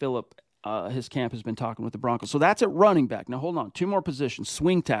Philip, his camp has been talking with the Broncos. So that's at running back. Now hold on. 2 more positions.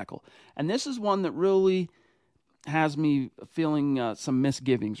 Swing tackle. And this is one that really has me feeling some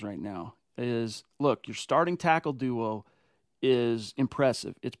misgivings right now. Is, look, your starting tackle duo is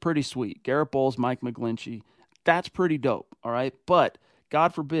impressive. It's pretty sweet. Garrett Bowles, Mike McGlinchey. That's pretty dope, all right? But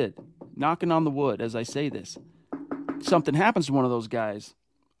God forbid, knocking on the wood as I say this, something happens to one of those guys.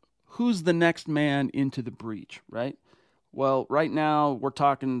 Who's the next man into the breach, right? Well, right now we're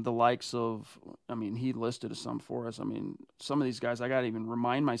talking the likes of, he listed some for us. Some of these guys, I got to even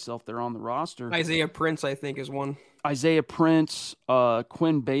remind myself they're on the roster. Isaiah Prince, I think, is one. Isaiah Prince,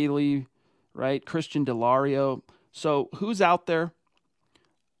 Quinn Bailey, right? Christian Delario. So who's out there?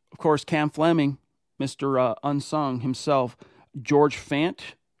 Of course, Cam Fleming, Mr. Unsung himself. George Fant,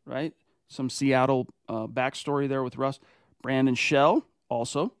 right? Some Seattle backstory there with Russ. Brandon Shell,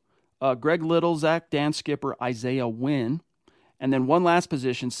 also. Greg Little, Zach, Dan Skipper, Isaiah Wynn. And then one last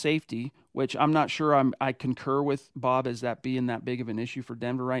position, safety, which I'm not sure I concur with Bob as that being that big of an issue for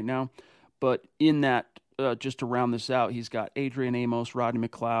Denver right now. But in that, just to round this out, he's got Adrian Amos, Rodney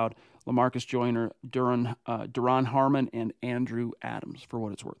McLeod, LaMarcus Joyner, Duron Harmon, and Andrew Adams, for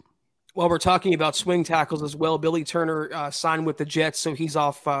what it's worth. Well, we're talking about swing tackles as well. Billy Turner signed with the Jets, so he's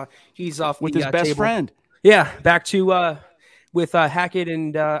off. He's off with the, his best table. friend. Yeah, back to with Hackett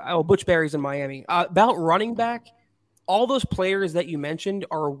and Butch Berry's in Miami. About running back, all those players that you mentioned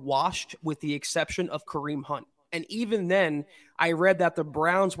are washed, with the exception of Kareem Hunt. And even then, I read that the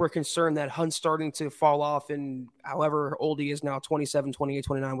Browns were concerned that Hunt's starting to fall off, and however old he is now, 27, 28,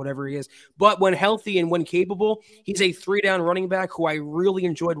 29, whatever he is. But when healthy and when capable, he's a 3-down running back who I really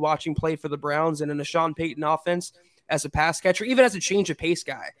enjoyed watching play for the Browns. And in a Sean Payton offense, as a pass catcher, even as a change of pace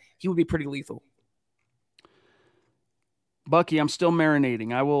guy, he would be pretty lethal. Bucky, I'm still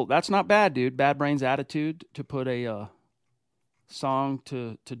marinating. That's not bad, dude. Bad Brains Attitude to put a song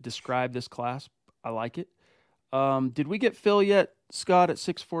to describe this class. I like it. Did we get Phil yet, Scott, at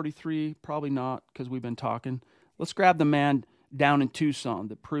 6:43? Probably not, because we've been talking. Let's grab the man down in Tucson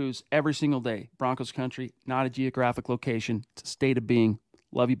that proves every single day Broncos country, not a geographic location. It's a state of being.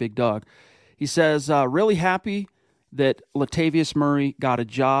 Love you, big dog. He says, really happy that Latavius Murray got a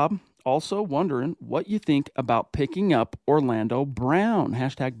job. Also wondering what you think about picking up Orlando Brown.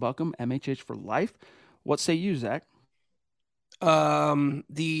 Hashtag Buckham, MHH for life. What say you, Zach?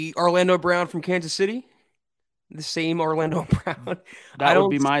 The Orlando Brown from Kansas City, the same Orlando Brown. I That would don't,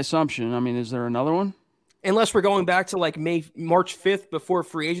 be my assumption. I mean, is there another one? unless we're going back to like March 5th before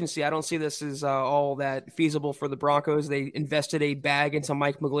free agency, I don't see this as all that feasible for the Broncos. They invested a bag into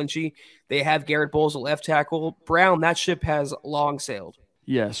Mike McGlinchey. They have Garrett Bowles at left tackle. Brown, that ship has long sailed.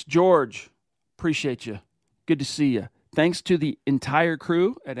 Yes. George, appreciate you. Good to see you. Thanks to the entire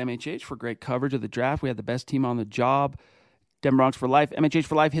crew at MHH for great coverage of the draft. We had the best team on the job. Denver Broncos for life. MHH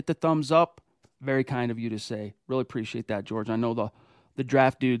for life. Hit the thumbs up. Very kind of you to say. Really appreciate that, George. I know the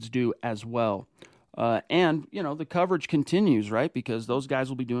draft dudes do as well. And, the coverage continues, right? Because those guys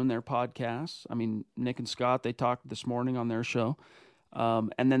will be doing their podcasts. I mean, Nick and Scott, they talked this morning on their show.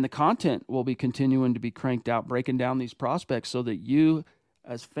 And then the content will be continuing to be cranked out, breaking down these prospects so that you,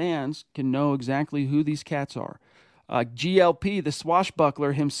 as fans, can know exactly who these cats are. GLP, the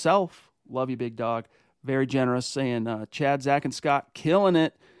swashbuckler himself, love you, big dog, very generous, saying, Chad, Zach, and Scott, killing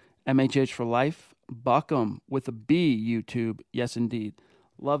it. MHH for life. Buckham with a B, YouTube. Yes, indeed.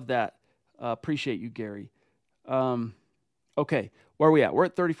 Love that. Appreciate you, Gary. Okay, where are we at? We're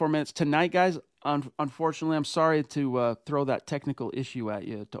at 34 minutes. Tonight, guys, unfortunately, I'm sorry to throw that technical issue at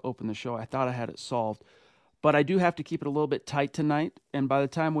you to open the show. I thought I had it solved. But I do have to keep it a little bit tight tonight. And by the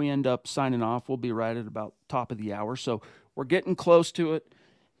time we end up signing off, we'll be right at about top of the hour. So we're getting close to it.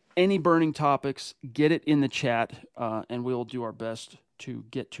 Any burning topics, get it in the chat, and we'll do our best to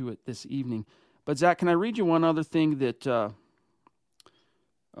get to it this evening. But, Zach, can I read you one other thing that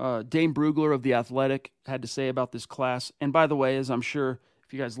Dane Brugler of The Athletic had to say about this class? And by the way, as I'm sure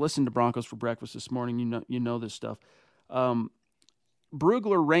if you guys listened to Broncos for Breakfast this morning, you know this stuff.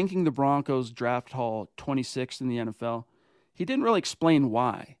 Brugler ranking the Broncos draft haul 26th in the NFL. He didn't really explain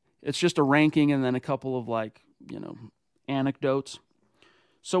why. It's just a ranking and then a couple of anecdotes.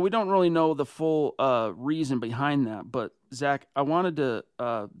 So we don't really know the full reason behind that. But Zach, I wanted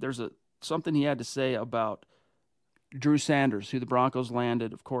to. There's something he had to say about Drew Sanders, who the Broncos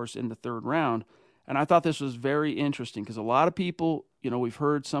landed, of course, in the third round. And I thought this was very interesting because a lot of people, we've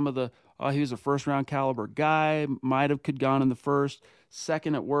heard some of he was a first-round caliber guy, could gone in the first,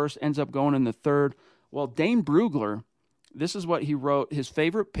 second at worst, ends up going in the third. Well, Dane Brugler, this is what he wrote. His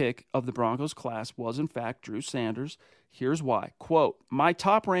favorite pick of the Broncos class was, in fact, Drew Sanders. Here's why. Quote, my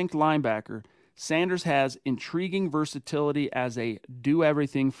top-ranked linebacker, Sanders has intriguing versatility as a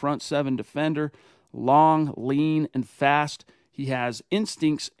do-everything front seven defender, long, lean, and fast. He has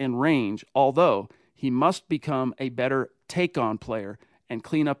instincts and range, although he must become a better take-on player and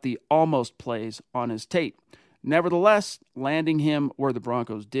clean up the almost plays on his tape. Nevertheless, landing him where the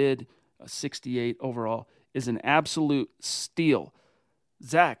Broncos did, a 68 overall, is an absolute steal.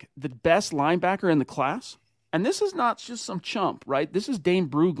 Zach, the best linebacker in the class, and this is not just some chump, right? This is Dane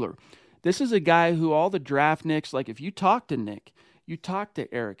Brugler. This is a guy who all the draft nicks, like if you talk to Nick, you talk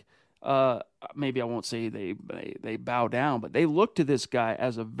to Eric, maybe I won't say they bow down, but they look to this guy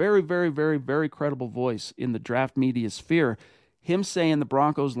as a very, very, very, very credible voice in the draft media sphere. Him saying the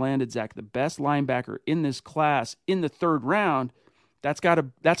Broncos landed, Zach, the best linebacker in this class in the third round, that's got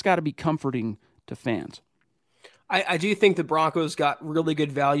to be comforting to fans. I do think the Broncos got really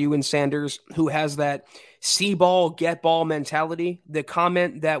good value in Sanders, who has that see ball, get ball mentality. The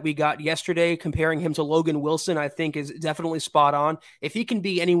comment that we got yesterday comparing him to Logan Wilson, I think is definitely spot on. If he can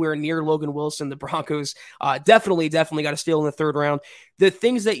be anywhere near Logan Wilson, the Broncos definitely got to steal in the third round. The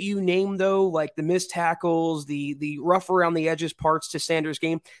things that you name, though, like the missed tackles, the rough around the edges parts to Sanders'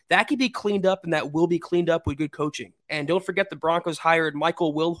 game, that can be cleaned up, and that will be cleaned up with good coaching. And don't forget the Broncos hired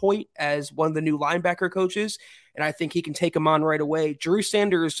Michael Wilhoit as one of the new linebacker coaches, and I think he can take him on right away. Drew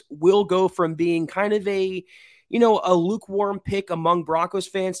Sanders will go from being kind of a lukewarm pick among Broncos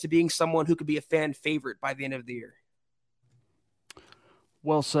fans to being someone who could be a fan favorite by the end of the year.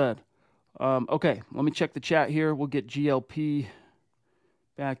 Well said. Okay, let me check the chat here. We'll get GLP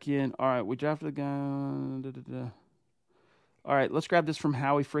back in. All right, we drafted the guy. All right, let's grab this from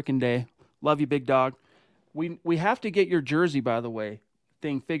Howie frickin' Day. Love you, big dog. We have to get your jersey, by the way,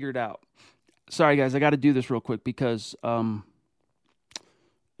 thing figured out. Sorry, guys, I got to do this real quick because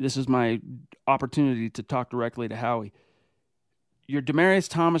this is my opportunity to talk directly to Howie. Your Demaryius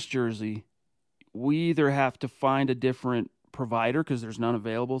Thomas jersey, we either have to find a different provider because there's none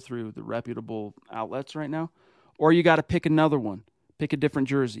available through the reputable outlets right now, or you got to pick another one, pick a different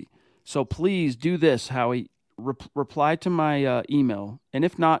jersey. So please do this, Howie. Reply to my email, and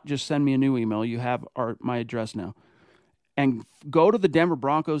if not, just send me a new email. You have my address now. And go to the Denver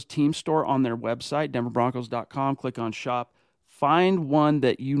Broncos team store on their website, denverbroncos.com, click on shop. Find one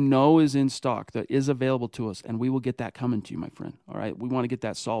that you know is in stock, that is available to us, and we will get that coming to you, my friend. All right? We want to get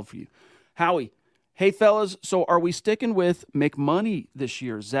that solved for you. Howie, hey, fellas, so are we sticking with McMoney this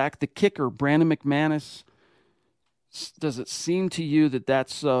year? Zach, the kicker, Brandon McManus. Does it seem to you that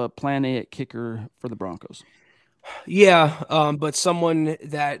that's plan A at kicker for the Broncos? Yeah, but someone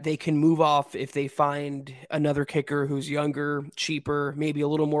that they can move off if they find another kicker who's younger, cheaper, maybe a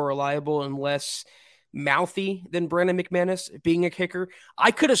little more reliable and less mouthy than Brandon McManus being a kicker.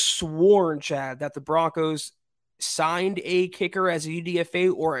 I could have sworn, Chad, that the Broncos signed a kicker as a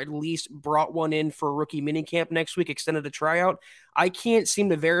UDFA or at least brought one in for rookie minicamp next week, extended a tryout. I can't seem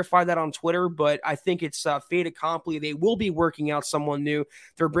to verify that on Twitter, but I think it's fait accompli. They will be working out someone new.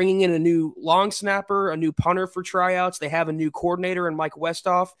 They're bringing in a new long snapper, a new punter for tryouts. They have a new coordinator in Mike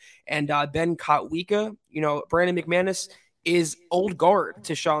Westhoff and Ben Kotwika. Brandon McManus is old guard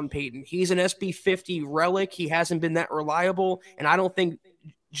to Sean Payton. He's an SB50 relic. He hasn't been that reliable, and I don't think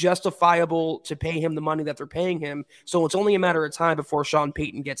justifiable to pay him the money that they're paying him. So it's only a matter of time before Sean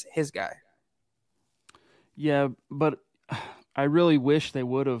Payton gets his guy. Yeah, but I really wish they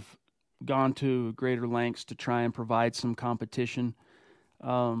would have gone to greater lengths to try and provide some competition. I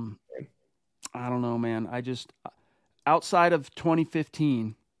don't know, man. Outside of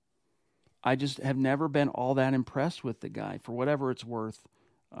 2015, I just have never been all that impressed with the guy for whatever it's worth.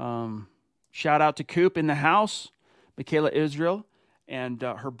 Shout out to Coop in the house, Michaela Israel, and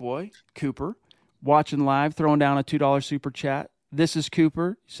her boy, Cooper, watching live, throwing down a $2 super chat. This is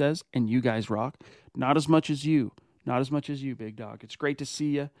Cooper, he says, and you guys rock. Not as much as you. Not as much as you, big dog. It's great to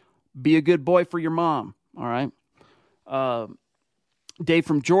see you. Be a good boy for your mom, all right? Dave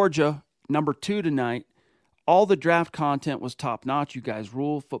from Georgia, number 2 tonight. All the draft content was top-notch. You guys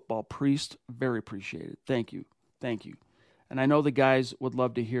rule. Football priest, very appreciated. Thank you. Thank you. And I know the guys would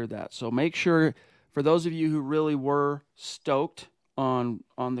love to hear that. So make sure, for those of you who really were stoked on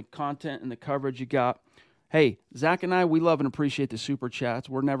the content and the coverage you got, hey, Zach and I, we love and appreciate the super chats.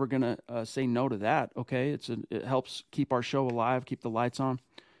 We're never going to say no to that, okay? It helps keep our show alive, keep the lights on.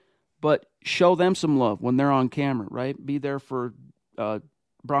 But show them some love when they're on camera, right? Be there for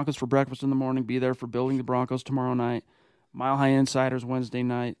Broncos for breakfast in the morning. Be there for Building the Broncos tomorrow night. Mile High Insiders Wednesday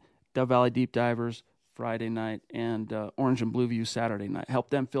night. Dove Valley Deep Divers Friday night. And Orange and Blue View Saturday night.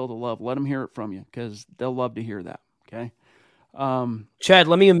 Help them feel the love. Let them hear it from you because they'll love to hear that, okay? Chad,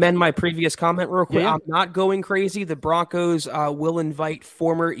 let me amend my previous comment real quick. Yeah. I'm not going crazy. The Broncos will invite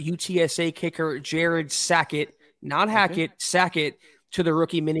former UTSA kicker Jared Sackett, not Hackett, Sackett, to the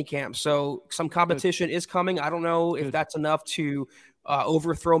rookie minicamp. So some competition is coming. I don't know if that's enough to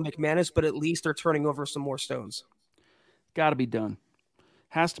overthrow McManus, but at least they're turning over some more stones. Got to be done.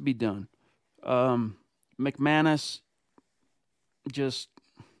 Has to be done. McManus just...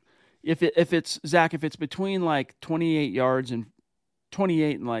 If it's Zach, if it's between like 28 yards and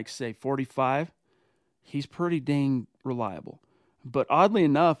 28 and like say 45, he's pretty dang reliable. But oddly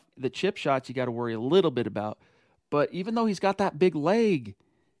enough, the chip shots you got to worry a little bit about. But even though he's got that big leg,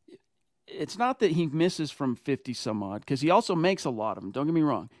 it's not that he misses from 50 some odd because he also makes a lot of them. Don't get me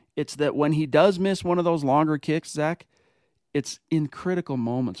wrong. It's that when he does miss one of those longer kicks, Zach, it's in critical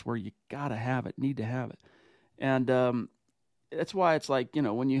moments where you got to have it, need to have it. And that's why it's like,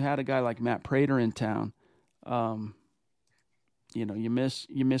 when you had a guy like Matt Prater in town, you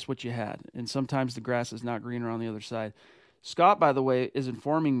miss what you had. And sometimes the grass is not greener on the other side. Scott, by the way, is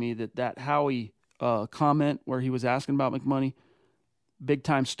informing me that Howie comment where he was asking about McMoney,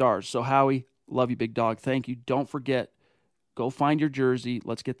 big-time stars. So, Howie, love you, big dog. Thank you. Don't forget, go find your jersey.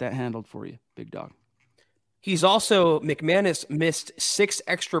 Let's get that handled for you, big dog. He's also, McManus missed 6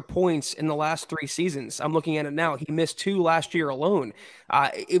 extra points in the last 3 seasons. I'm looking at it now. He missed 2 last year alone.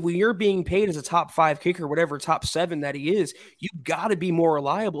 When you're being paid as a top 5 kicker, whatever top 7 that he is, you got to be more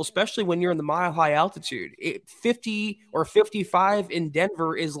reliable, especially when you're in the mile high altitude. 50 or 55 in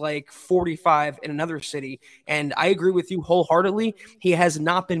Denver is like 45 in another city. And I agree with you wholeheartedly. He has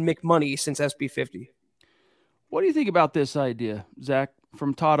not been McMoney since SB50. What do you think about this idea, Zach,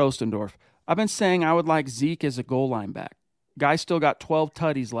 from Todd Ostendorf? I've been saying I would like Zeke as a goal line back. Guy still got 12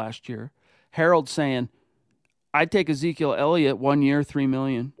 tutties last year. Harold saying, I'd take Ezekiel Elliott 1 year, $3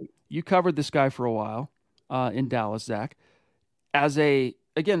 million. You covered this guy for a while in Dallas, Zach. Again,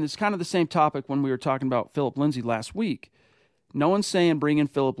 it's kind of the same topic when we were talking about Phillip Lindsay last week. No one's saying bring in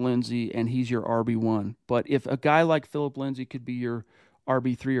Phillip Lindsay and he's your RB1. But if a guy like Phillip Lindsay could be your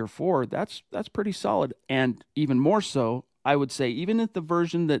RB3 or 4, that's pretty solid. And even more so, I would say, even at the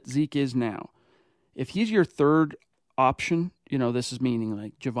version that Zeke is now, if he's your third option, this is meaning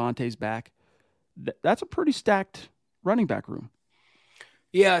like Javante's back, that's a pretty stacked running back room.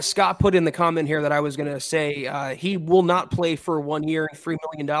 Yeah, Scott put in the comment here that I was going to say he will not play for 1 year and $3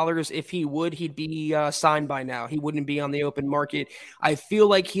 million. If he would, he'd be signed by now. He wouldn't be on the open market. I feel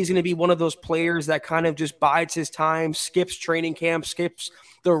like he's going to be one of those players that kind of just bides his time, skips training camp, skips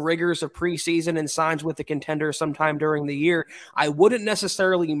the rigors of preseason, and signs with the contender sometime during the year. I wouldn't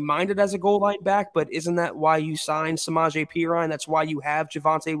necessarily mind it as a goal line back, but isn't that why you signed Samaje Perine? That's why you have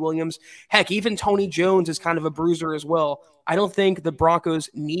Javonte Williams. Heck, even Tony Jones is kind of a bruiser as well. I don't think the Broncos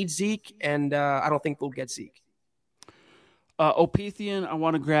need Zeke, and I don't think they'll get Zeke. Opethian, I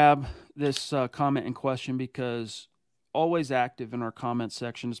want to grab this comment in question because always active in our comment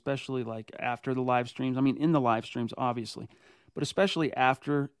section, especially like after the live streams. I mean, in the live streams, obviously, but especially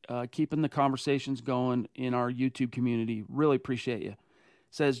after, keeping the conversations going in our YouTube community. Really appreciate you.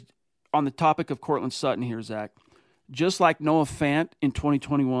 Says, on the topic of Courtland Sutton here, Zach, just like Noah Fant in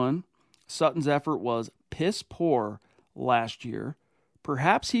 2021, Sutton's effort was piss poor last year.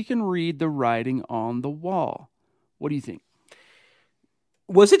 Perhaps he can read the writing on the wall. What do you think?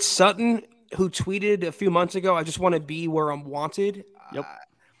 Was it Sutton who tweeted a few months ago, I just want to be where I'm wanted? Yep.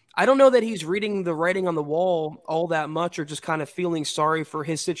 I don't know that he's reading the writing on the wall all that much or just kind of feeling sorry for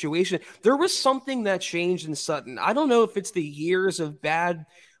his situation. There was something that changed in Sutton. I don't know if it's the years of bad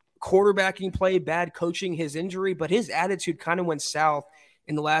quarterbacking play, bad coaching, his injury, but his attitude kind of went south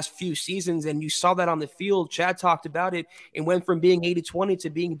in the last few seasons, and you saw that on the field. Chad talked about it. It went from being 80-20 to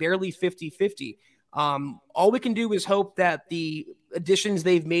being barely 50-50. All we can do is hope that the additions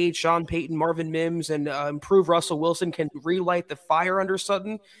they've made, Sean Payton, Marvin Mims, and improve Russell Wilson, can relight the fire under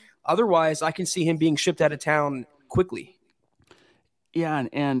Sutton. Otherwise, I can see him being shipped out of town quickly. Yeah,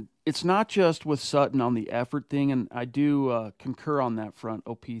 and it's not just with Sutton on the effort thing, and I do concur on that front,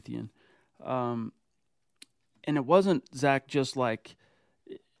 Opethian. And it wasn't, Zach, just like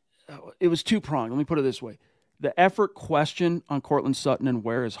it was two-pronged. Let me put it this way. The effort question on Courtland Sutton and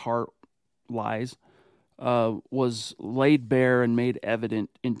where his heart lies was laid bare and made evident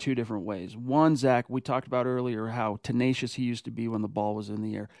in two different ways. One, Zach, we talked about earlier how tenacious he used to be when the ball was in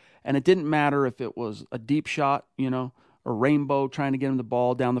the air. And it didn't matter if it was a deep shot, a rainbow trying to get him the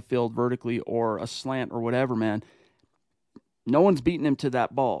ball down the field vertically, or a slant or whatever, man. No one's beating him to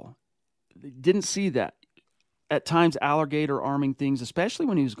that ball. Didn't see that. At times, alligator arming things, especially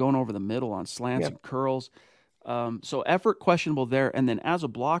when he was going over the middle on slants and curls. So effort questionable there. And then as a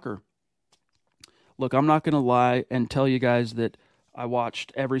blocker, look, I'm not going to lie and tell you guys that I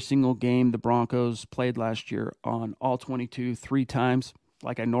watched every single game the Broncos played last year on all 22 3 times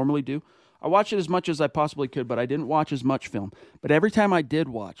like I normally do. I watched it as much as I possibly could, but I didn't watch as much film. But every time I did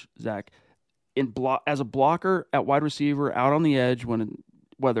watch, Zach, as a blocker at wide receiver, out on the edge,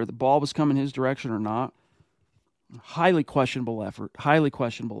 whether the ball was coming his direction or not, highly questionable effort.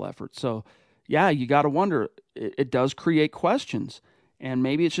 So, yeah, you got to wonder. It does create questions. And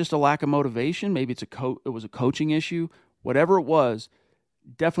maybe it's just a lack of motivation. Maybe it was a coaching issue. Whatever it was,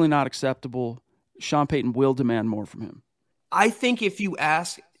 definitely not acceptable. Sean Payton will demand more from him. I think if you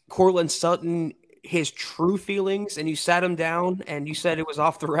ask Courtland Sutton his true feelings and you sat him down and you said it was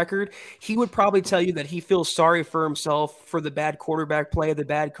off the record, he would probably tell you that he feels sorry for himself for the bad quarterback play, the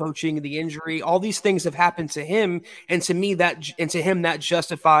bad coaching, the injury. All these things have happened to him, and to him that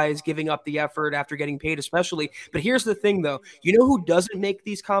justifies giving up the effort after getting paid, especially. But here's the thing, though. You know who doesn't make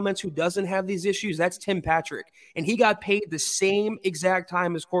these comments, who doesn't have these issues? That's Tim Patrick, and he got paid the same exact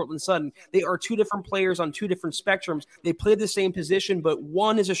time as Courtland Sutton. They are two different players on two different spectrums. They play the same position, but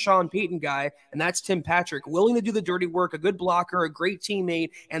one is a Sean Payton guy, and that's Tim Patrick, willing to do the dirty work, a good blocker, a great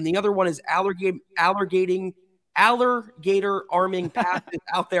teammate, and the other one is alligator arming passes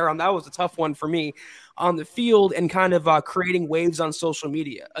out there. That was a tough one for me on the field, and kind of creating waves on social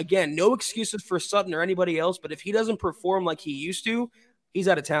media. Again, no excuses for Sutton or anybody else, but if he doesn't perform like he used to, he's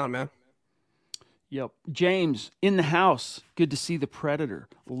out of town, man. Yep. James, in the house, good to see the Predator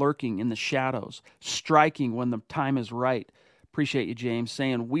lurking in the shadows, striking when the time is right. Appreciate you, James,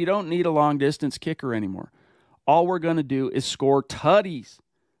 saying we don't need a long-distance kicker anymore. All we're going to do is score tutties.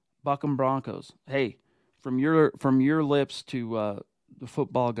 Buck 'em Broncos. Hey, from your lips to the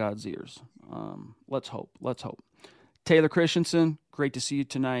football god's ears. Let's hope. Taylor Christensen, great to see you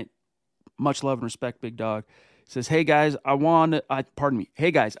tonight. Much love and respect, big dog. Says, hey, guys,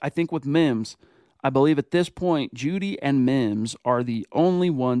 Hey, guys, I think with Mims, I believe at this point, Jeudy and Mims are the only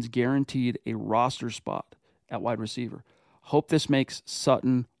ones guaranteed a roster spot at wide receiver. Hope this makes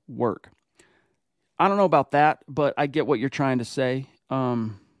Sutton work. I don't know about that, but I get what you're trying to say.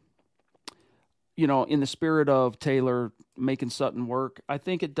 In the spirit of Taylor making Sutton work, I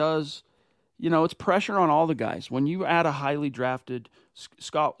think it does. It's pressure on all the guys. When you add a highly drafted,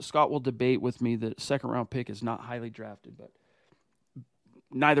 Scott will debate with me that second-round pick is not highly drafted, but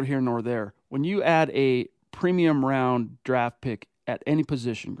neither here nor there. When you add a premium round draft pick at any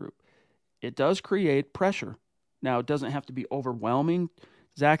position group, it does create pressure. Now, it doesn't have to be overwhelming,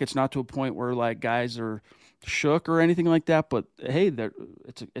 Zach. It's not to a point where like guys are shook or anything like that. But hey,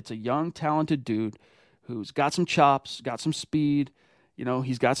 it's a young, talented dude who's got some chops, got some speed.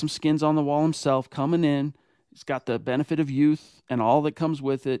 He's got some skins on the wall himself coming in. He's got the benefit of youth and all that comes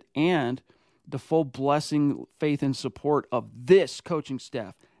with it, and the full blessing, faith, and support of this coaching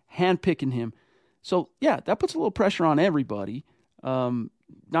staff, handpicking him. So, yeah, that puts a little pressure on everybody,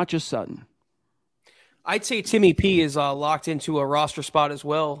 not just Sutton. I'd say Timmy P is locked into a roster spot as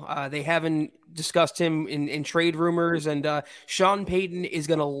well. They haven't discussed him in trade rumors, and Sean Payton is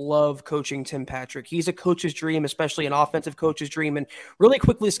going to love coaching Tim Patrick. He's a coach's dream, especially an offensive coach's dream. And really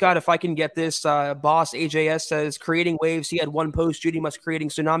quickly, Scott, if I can get this, boss AJS says creating waves. He had one post, Jeudy must creating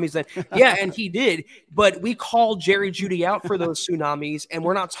tsunamis. Then yeah, and he did. But we called Jerry Jeudy out for those tsunamis, and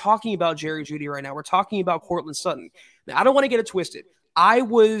we're not talking about Jerry Jeudy right now. We're talking about Courtland Sutton. Now, I don't want to get it twisted.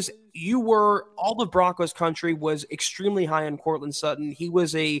 All of Broncos country was extremely high on Courtland Sutton. He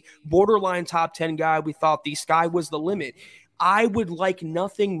was a borderline top 10 guy. We thought the sky was the limit. I would like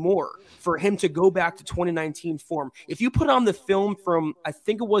nothing more for him to go back to 2019 form. If you put on the film from, I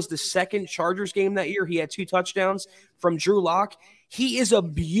think it was the second Chargers game that year, he had 2 touchdowns from Drew Lock. He is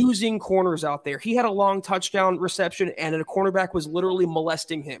abusing corners out there. He had a long touchdown reception, and a cornerback was literally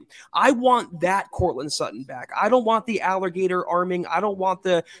molesting him. I want that Courtland Sutton back. I don't want the alligator arming. I don't want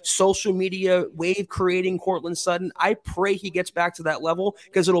the social media wave creating Courtland Sutton. I pray he gets back to that level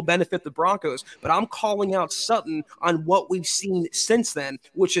because it'll benefit the Broncos. But I'm calling out Sutton on what we've seen since then,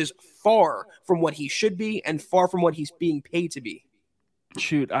 which is far from what he should be and far from what he's being paid to be.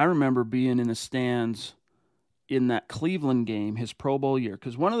 Shoot, I remember being in the stands in that Cleveland game, his Pro Bowl year.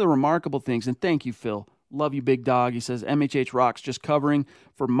 Because one of the remarkable things, and thank you, Phil, love you, big dog. He says, MHH rocks, just covering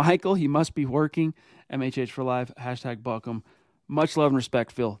for Michael. He must be working. MHH for life, hashtag Buckham. Much love and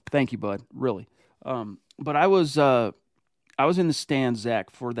respect, Phil. Thank you, bud, really. But I was in the stands, Zach,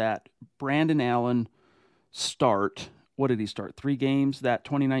 for that Brandon Allen start. What did he start? 3 games that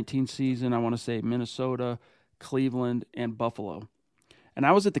 2019 season. I want to say Minnesota, Cleveland, and Buffalo. And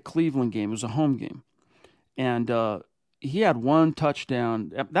I was at the Cleveland game. It was a home game. And he had 1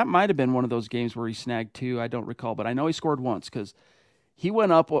 touchdown. That might have been one of those games where he snagged 2. I don't recall, but I know he scored once because he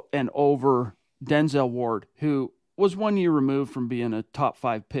went up and over Denzel Ward, who was 1 year removed from being a top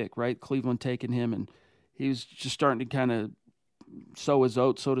 5 pick, right? Cleveland taking him, and he was just starting to kind of sow his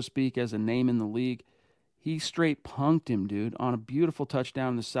oats, so to speak, as a name in the league. He straight punked him, dude, on a beautiful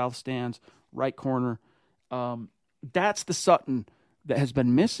touchdown in the south stands, right corner. That's the Sutton that has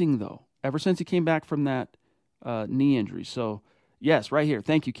been missing, though, ever since he came back from that knee injury. So, yes, right here.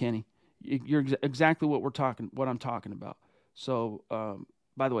 Thank you, Kenny. You're exactly what I'm talking about. So,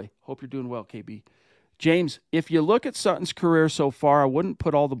 by the way, hope you're doing well, KB. James, if you look at Sutton's career so far, I wouldn't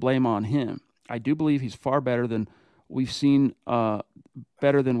put all the blame on him. I do believe he's far better than we've seen, one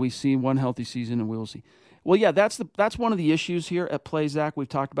healthy season, and we will see. Well, yeah, that's one of the issues here at play, Zach. We've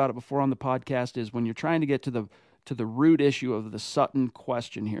talked about it before on the podcast, is when you're trying to get to the root issue of the Sutton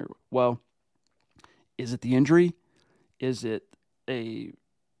question here. Well, is it the injury? Is it a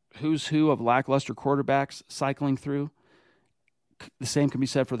who's who of lackluster quarterbacks cycling through? The same can be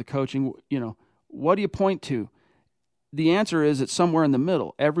said for the coaching. What do you point to? The answer is it's somewhere in the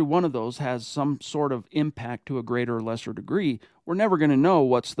middle. Every one of those has some sort of impact to a greater or lesser degree. We're never going to know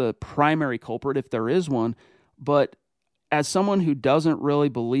what's the primary culprit, if there is one. But as someone who doesn't really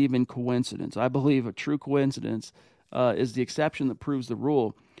believe in coincidence, I believe a true coincidence is the exception that proves the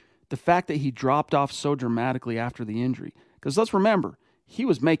rule. The fact that he dropped off so dramatically after the injury. Because let's remember, he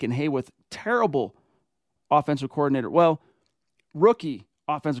was making hay with terrible offensive coordinator. Well, rookie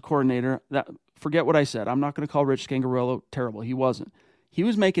offensive coordinator. Forget what I said. I'm not going to call Rich Scangarello terrible. He wasn't. He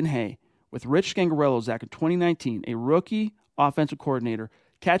was making hay with Rich Scangarello, Zach, in 2019, a rookie offensive coordinator,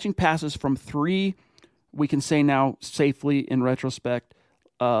 catching passes from 3, we can say now safely in retrospect,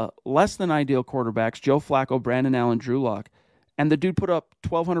 less than ideal quarterbacks, Joe Flacco, Brandon Allen, Drew Lock. And the dude put up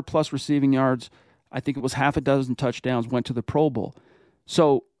 1,200 plus receiving yards. I think it was 6 touchdowns, went to the Pro Bowl.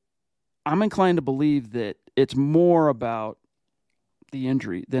 So I'm inclined to believe that it's more about the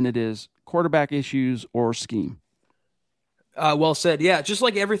injury than it is quarterback issues or scheme. Well said. Yeah, just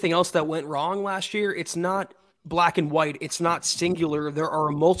like everything else that went wrong last year, it's not black and white. It's not singular. There are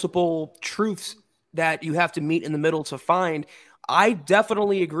multiple truths that you have to meet in the middle to find. I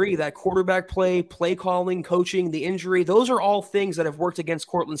definitely agree that quarterback play calling, coaching, the injury, those are all things that have worked against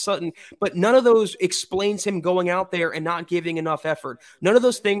Courtland Sutton, but none of those explains him going out there and not giving enough effort. None of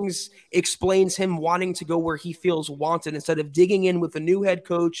those things explains him wanting to go where he feels wanted instead of digging in with a new head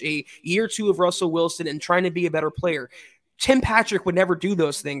coach, a year 2 of Russell Wilson, and trying to be a better player. Tim Patrick would never do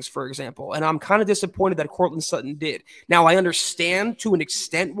those things, for example, and I'm kind of disappointed that Courtland Sutton did. Now, I understand to an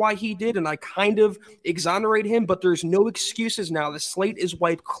extent why he did, and I kind of exonerate him, but there's no excuses now. The slate is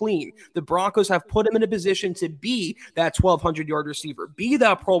wiped clean. The Broncos have put him in a position to be that 1,200-yard receiver, be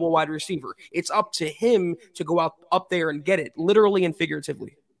that Pro Bowl wide receiver. It's up to him to go out up there and get it, literally and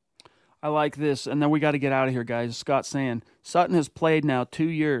figuratively. I like this, and then we got to get out of here, guys. Scott's saying, Sutton has played now 2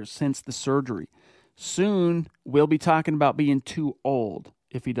 years since the surgery. Soon, we'll be talking about being too old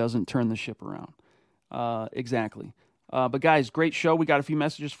if he doesn't turn the ship around. Exactly. But, guys, great show. We got a few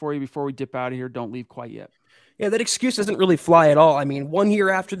messages for you before we dip out of here. Don't leave quite yet. Yeah, that excuse doesn't really fly at all. I mean, 1 year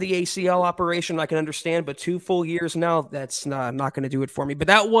after the ACL operation, I can understand, but 2 full years now, that's not going to do it for me. But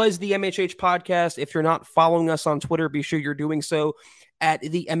that was the MHH podcast. If you're not following us on Twitter, be sure you're doing so at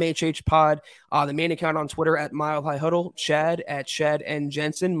the MHH pod, the main account on Twitter at Mile High Huddle, Chad at Chad N.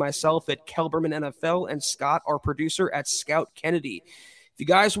 Jensen, myself at Kelberman NFL, and Scott, our producer, at Scout Kennedy. If you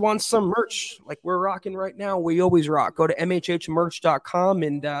guys want some merch like we're rocking right now, we always rock. Go to mhhmerch.com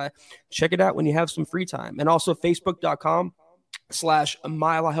and check it out when you have some free time. And also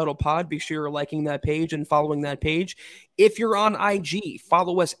facebook.com/Mile High Huddle pod. Be sure you're liking that page and following that page. If you're on IG,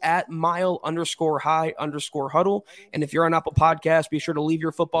 follow us at mile_high_huddle. And if you're on Apple Podcasts, be sure to leave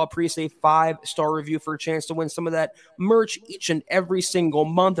your football priest a 5-star review for a chance to win some of that merch each and every single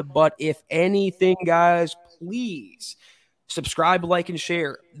month. But if anything, guys, please subscribe, like, and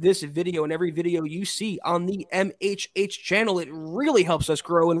share this video and every video you see on the MHH channel. It really helps us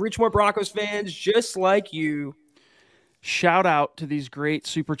grow and reach more Broncos fans just like you. Shout out to these great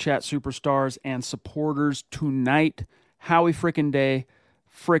Super Chat superstars and supporters tonight. Howie frickin' Day,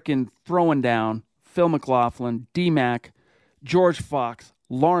 frickin' throwing down, Phil McLaughlin, D-Mac, George Fox,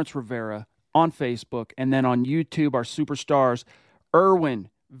 Lawrence Rivera on Facebook, and then on YouTube, our superstars, Irwin,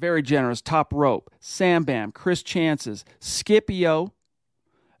 very generous, top rope, Sam Bam, Chris Chances, Scipio,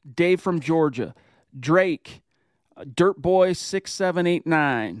 Dave from Georgia, Drake, Dirt Boy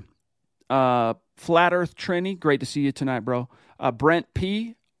 6789, Flat Earth Trini, great to see you tonight, bro. Brent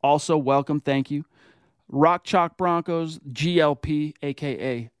P, also welcome, thank you. Rock Chalk Broncos, GLP,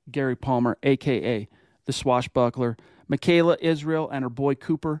 a.k.a. Gary Palmer, a.k.a. The Swashbuckler. Michaela Israel and her boy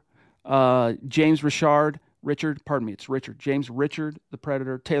Cooper. James Richard, James Richard, the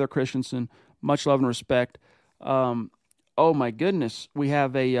Predator. Taylor Christensen, much love and respect. Oh, my goodness. We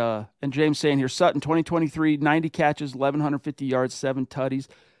have and James saying here, Sutton, 2023, 90 catches, 1,150 yards, 7 tutties.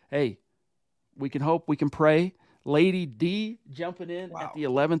 Hey, we can hope, we can pray. Lady D jumping in at the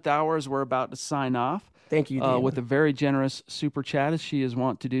 11th hour as we're about to sign off. Thank you, with a very generous super chat, as she is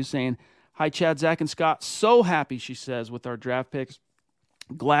wont to do, saying, hi, Chad, Zach, and Scott. So happy, she says, with our draft picks.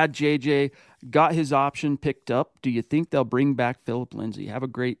 Glad JJ got his option picked up. Do you think they'll bring back Philip Lindsay? Have a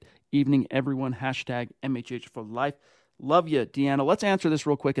great evening, everyone. Hashtag MHH for life. Love you, Deanna. Let's answer this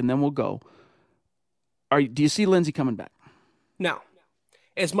real quick, and then we'll go. Do you see Lindsay coming back? No.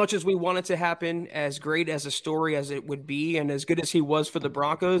 As much as we want it to happen, as great as a story as it would be, and as good as he was for the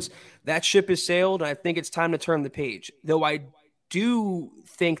Broncos, that ship has sailed, and I think it's time to turn the page. Though I do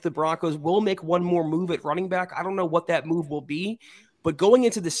think the Broncos will make one more move at running back. I don't know what that move will be, but going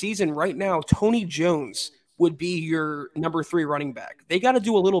into the season right now, Tony Jones would be your number 3 running back. They got to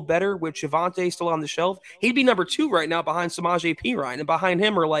do a little better with Javonte still on the shelf. He'd be number 2 right now behind Samaje Perine. And behind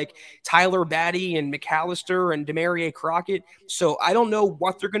him are like Tyler Batty and McAllister and Demarie Crockett. So I don't know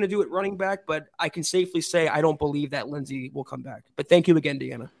what they're going to do at running back, but I can safely say I don't believe that Lindsay will come back. But thank you again,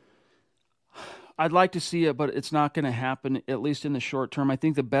 Deanna. I'd like to see it, but it's not going to happen, at least in the short term. I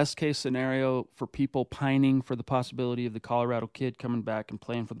think the best case scenario for people pining for the possibility of the Colorado kid coming back and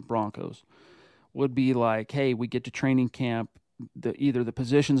playing for the Broncos would be like, hey, we get to training camp, either the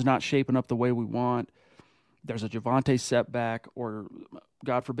position's not shaping up the way we want, there's a Javonte setback, or,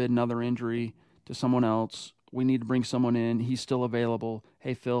 God forbid, another injury to someone else. We need to bring someone in. He's still available.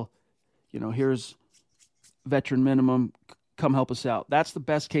 Hey, Phil, here's veteran minimum. Come help us out. That's the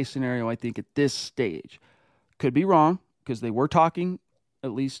best case scenario, I think, at this stage. Could be wrong, because they were talking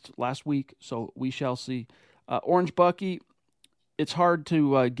at least last week, so we shall see. Orange Bucky, it's hard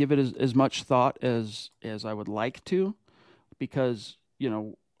to give it as much thought as I would like to, because,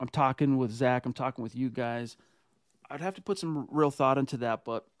 I'm talking with Zach, I'm talking with you guys. I'd have to put some real thought into that,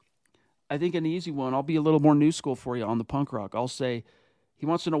 but I think an easy one, I'll be a little more new school for you on the punk rock. I'll say he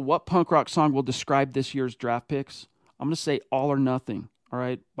wants to know what punk rock song will describe this year's draft picks. I'm going to say All or Nothing, all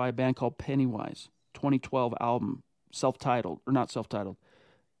right, by a band called Pennywise, 2012 album, self-titled, or not self-titled,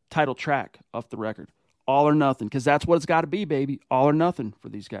 title track off the record. All or nothing, because that's what it's got to be, baby. All or nothing for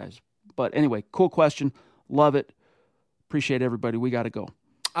these guys. But anyway, cool question. Love it. Appreciate everybody. We got to go.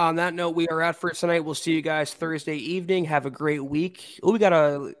 On that note, we are out for tonight. We'll see you guys Thursday evening. Have a great week. Oh, we got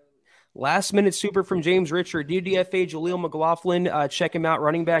a last-minute super from James Richard. DDFA Jaleel McLaughlin. Check him out,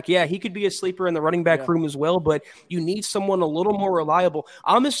 running back. Yeah, he could be a sleeper in the running back room as well, but you need someone a little more reliable.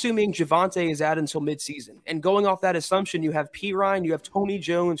 I'm assuming Javonte is out until midseason. And going off that assumption, you have P. Ryan, you have Tony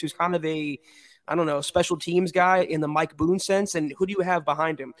Jones, who's kind of a special teams guy in the Mike Boone sense, and who do you have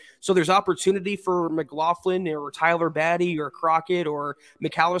behind him? So there's opportunity for McLaughlin or Tyler Batty or Crockett or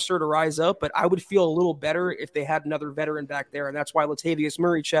McAllister to rise up, but I would feel a little better if they had another veteran back there, and that's why Latavius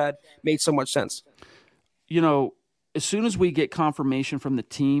Murray, Chad, made so much sense. As soon as we get confirmation from the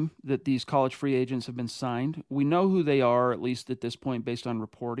team that these college free agents have been signed, we know who they are, at least at this point, based on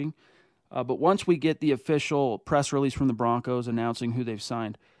reporting. But once we get the official press release from the Broncos announcing who they've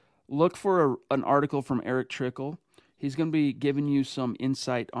signed, look for an article from Eric Trickle. He's going to be giving you some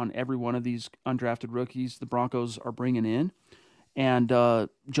insight on every one of these undrafted rookies the Broncos are bringing in. And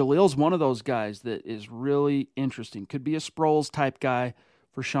Jaleel's one of those guys that is really interesting. Could be a Sproles-type guy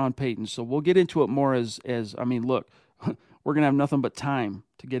for Sean Payton. So we'll get into it more look, we're going to have nothing but time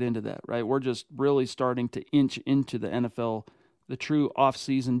to get into that, right? We're just really starting to inch into the NFL, the true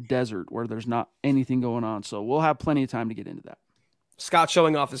off-season desert where there's not anything going on. So we'll have plenty of time to get into that. Scott's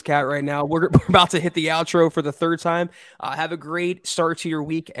showing off his cat right now. We're about to hit the outro for the third time. Have a great start to your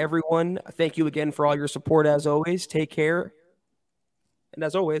week, everyone. Thank you again for all your support, as always. Take care. And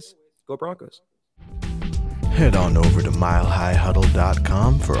as always, go Broncos. Head on over to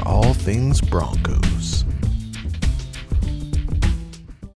milehighhuddle.com for all things Broncos.